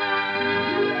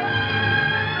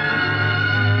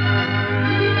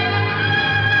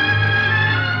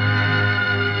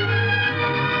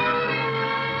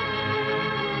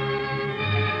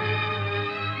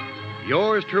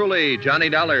 Yours truly, Johnny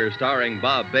Dollar, starring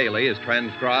Bob Bailey, is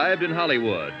transcribed in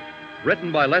Hollywood.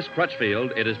 Written by Les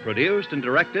Crutchfield, it is produced and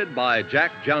directed by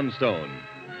Jack Johnstone.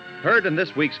 Heard in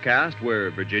this week's cast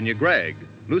were Virginia Gregg,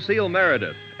 Lucille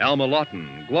Meredith, Alma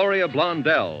Lawton, Gloria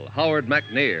Blondell, Howard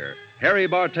McNear, Harry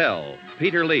Bartell,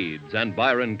 Peter Leeds, and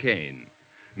Byron Kane.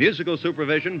 Musical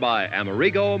supervision by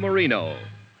Amerigo Marino.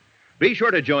 Be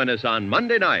sure to join us on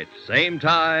Monday night, same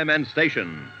time and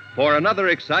station, for another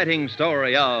exciting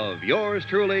story of Yours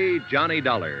truly, Johnny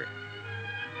Dollar.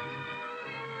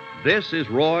 This is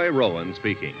Roy Rowan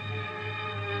speaking.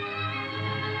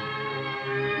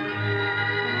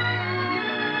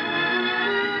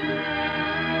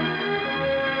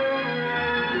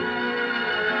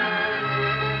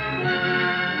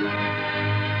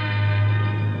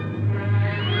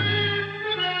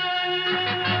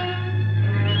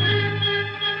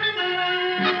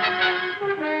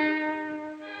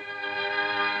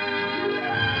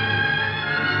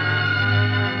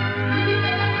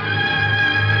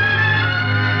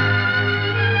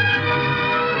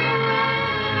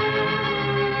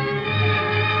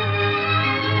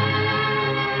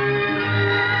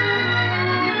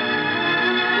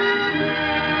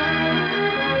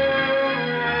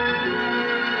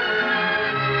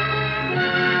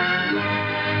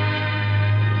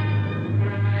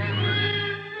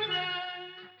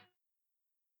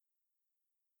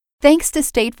 Thanks to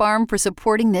State Farm for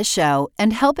supporting this show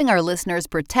and helping our listeners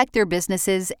protect their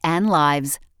businesses and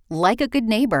lives. Like a good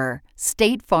neighbor,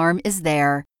 State Farm is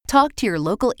there. Talk to your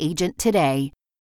local agent today.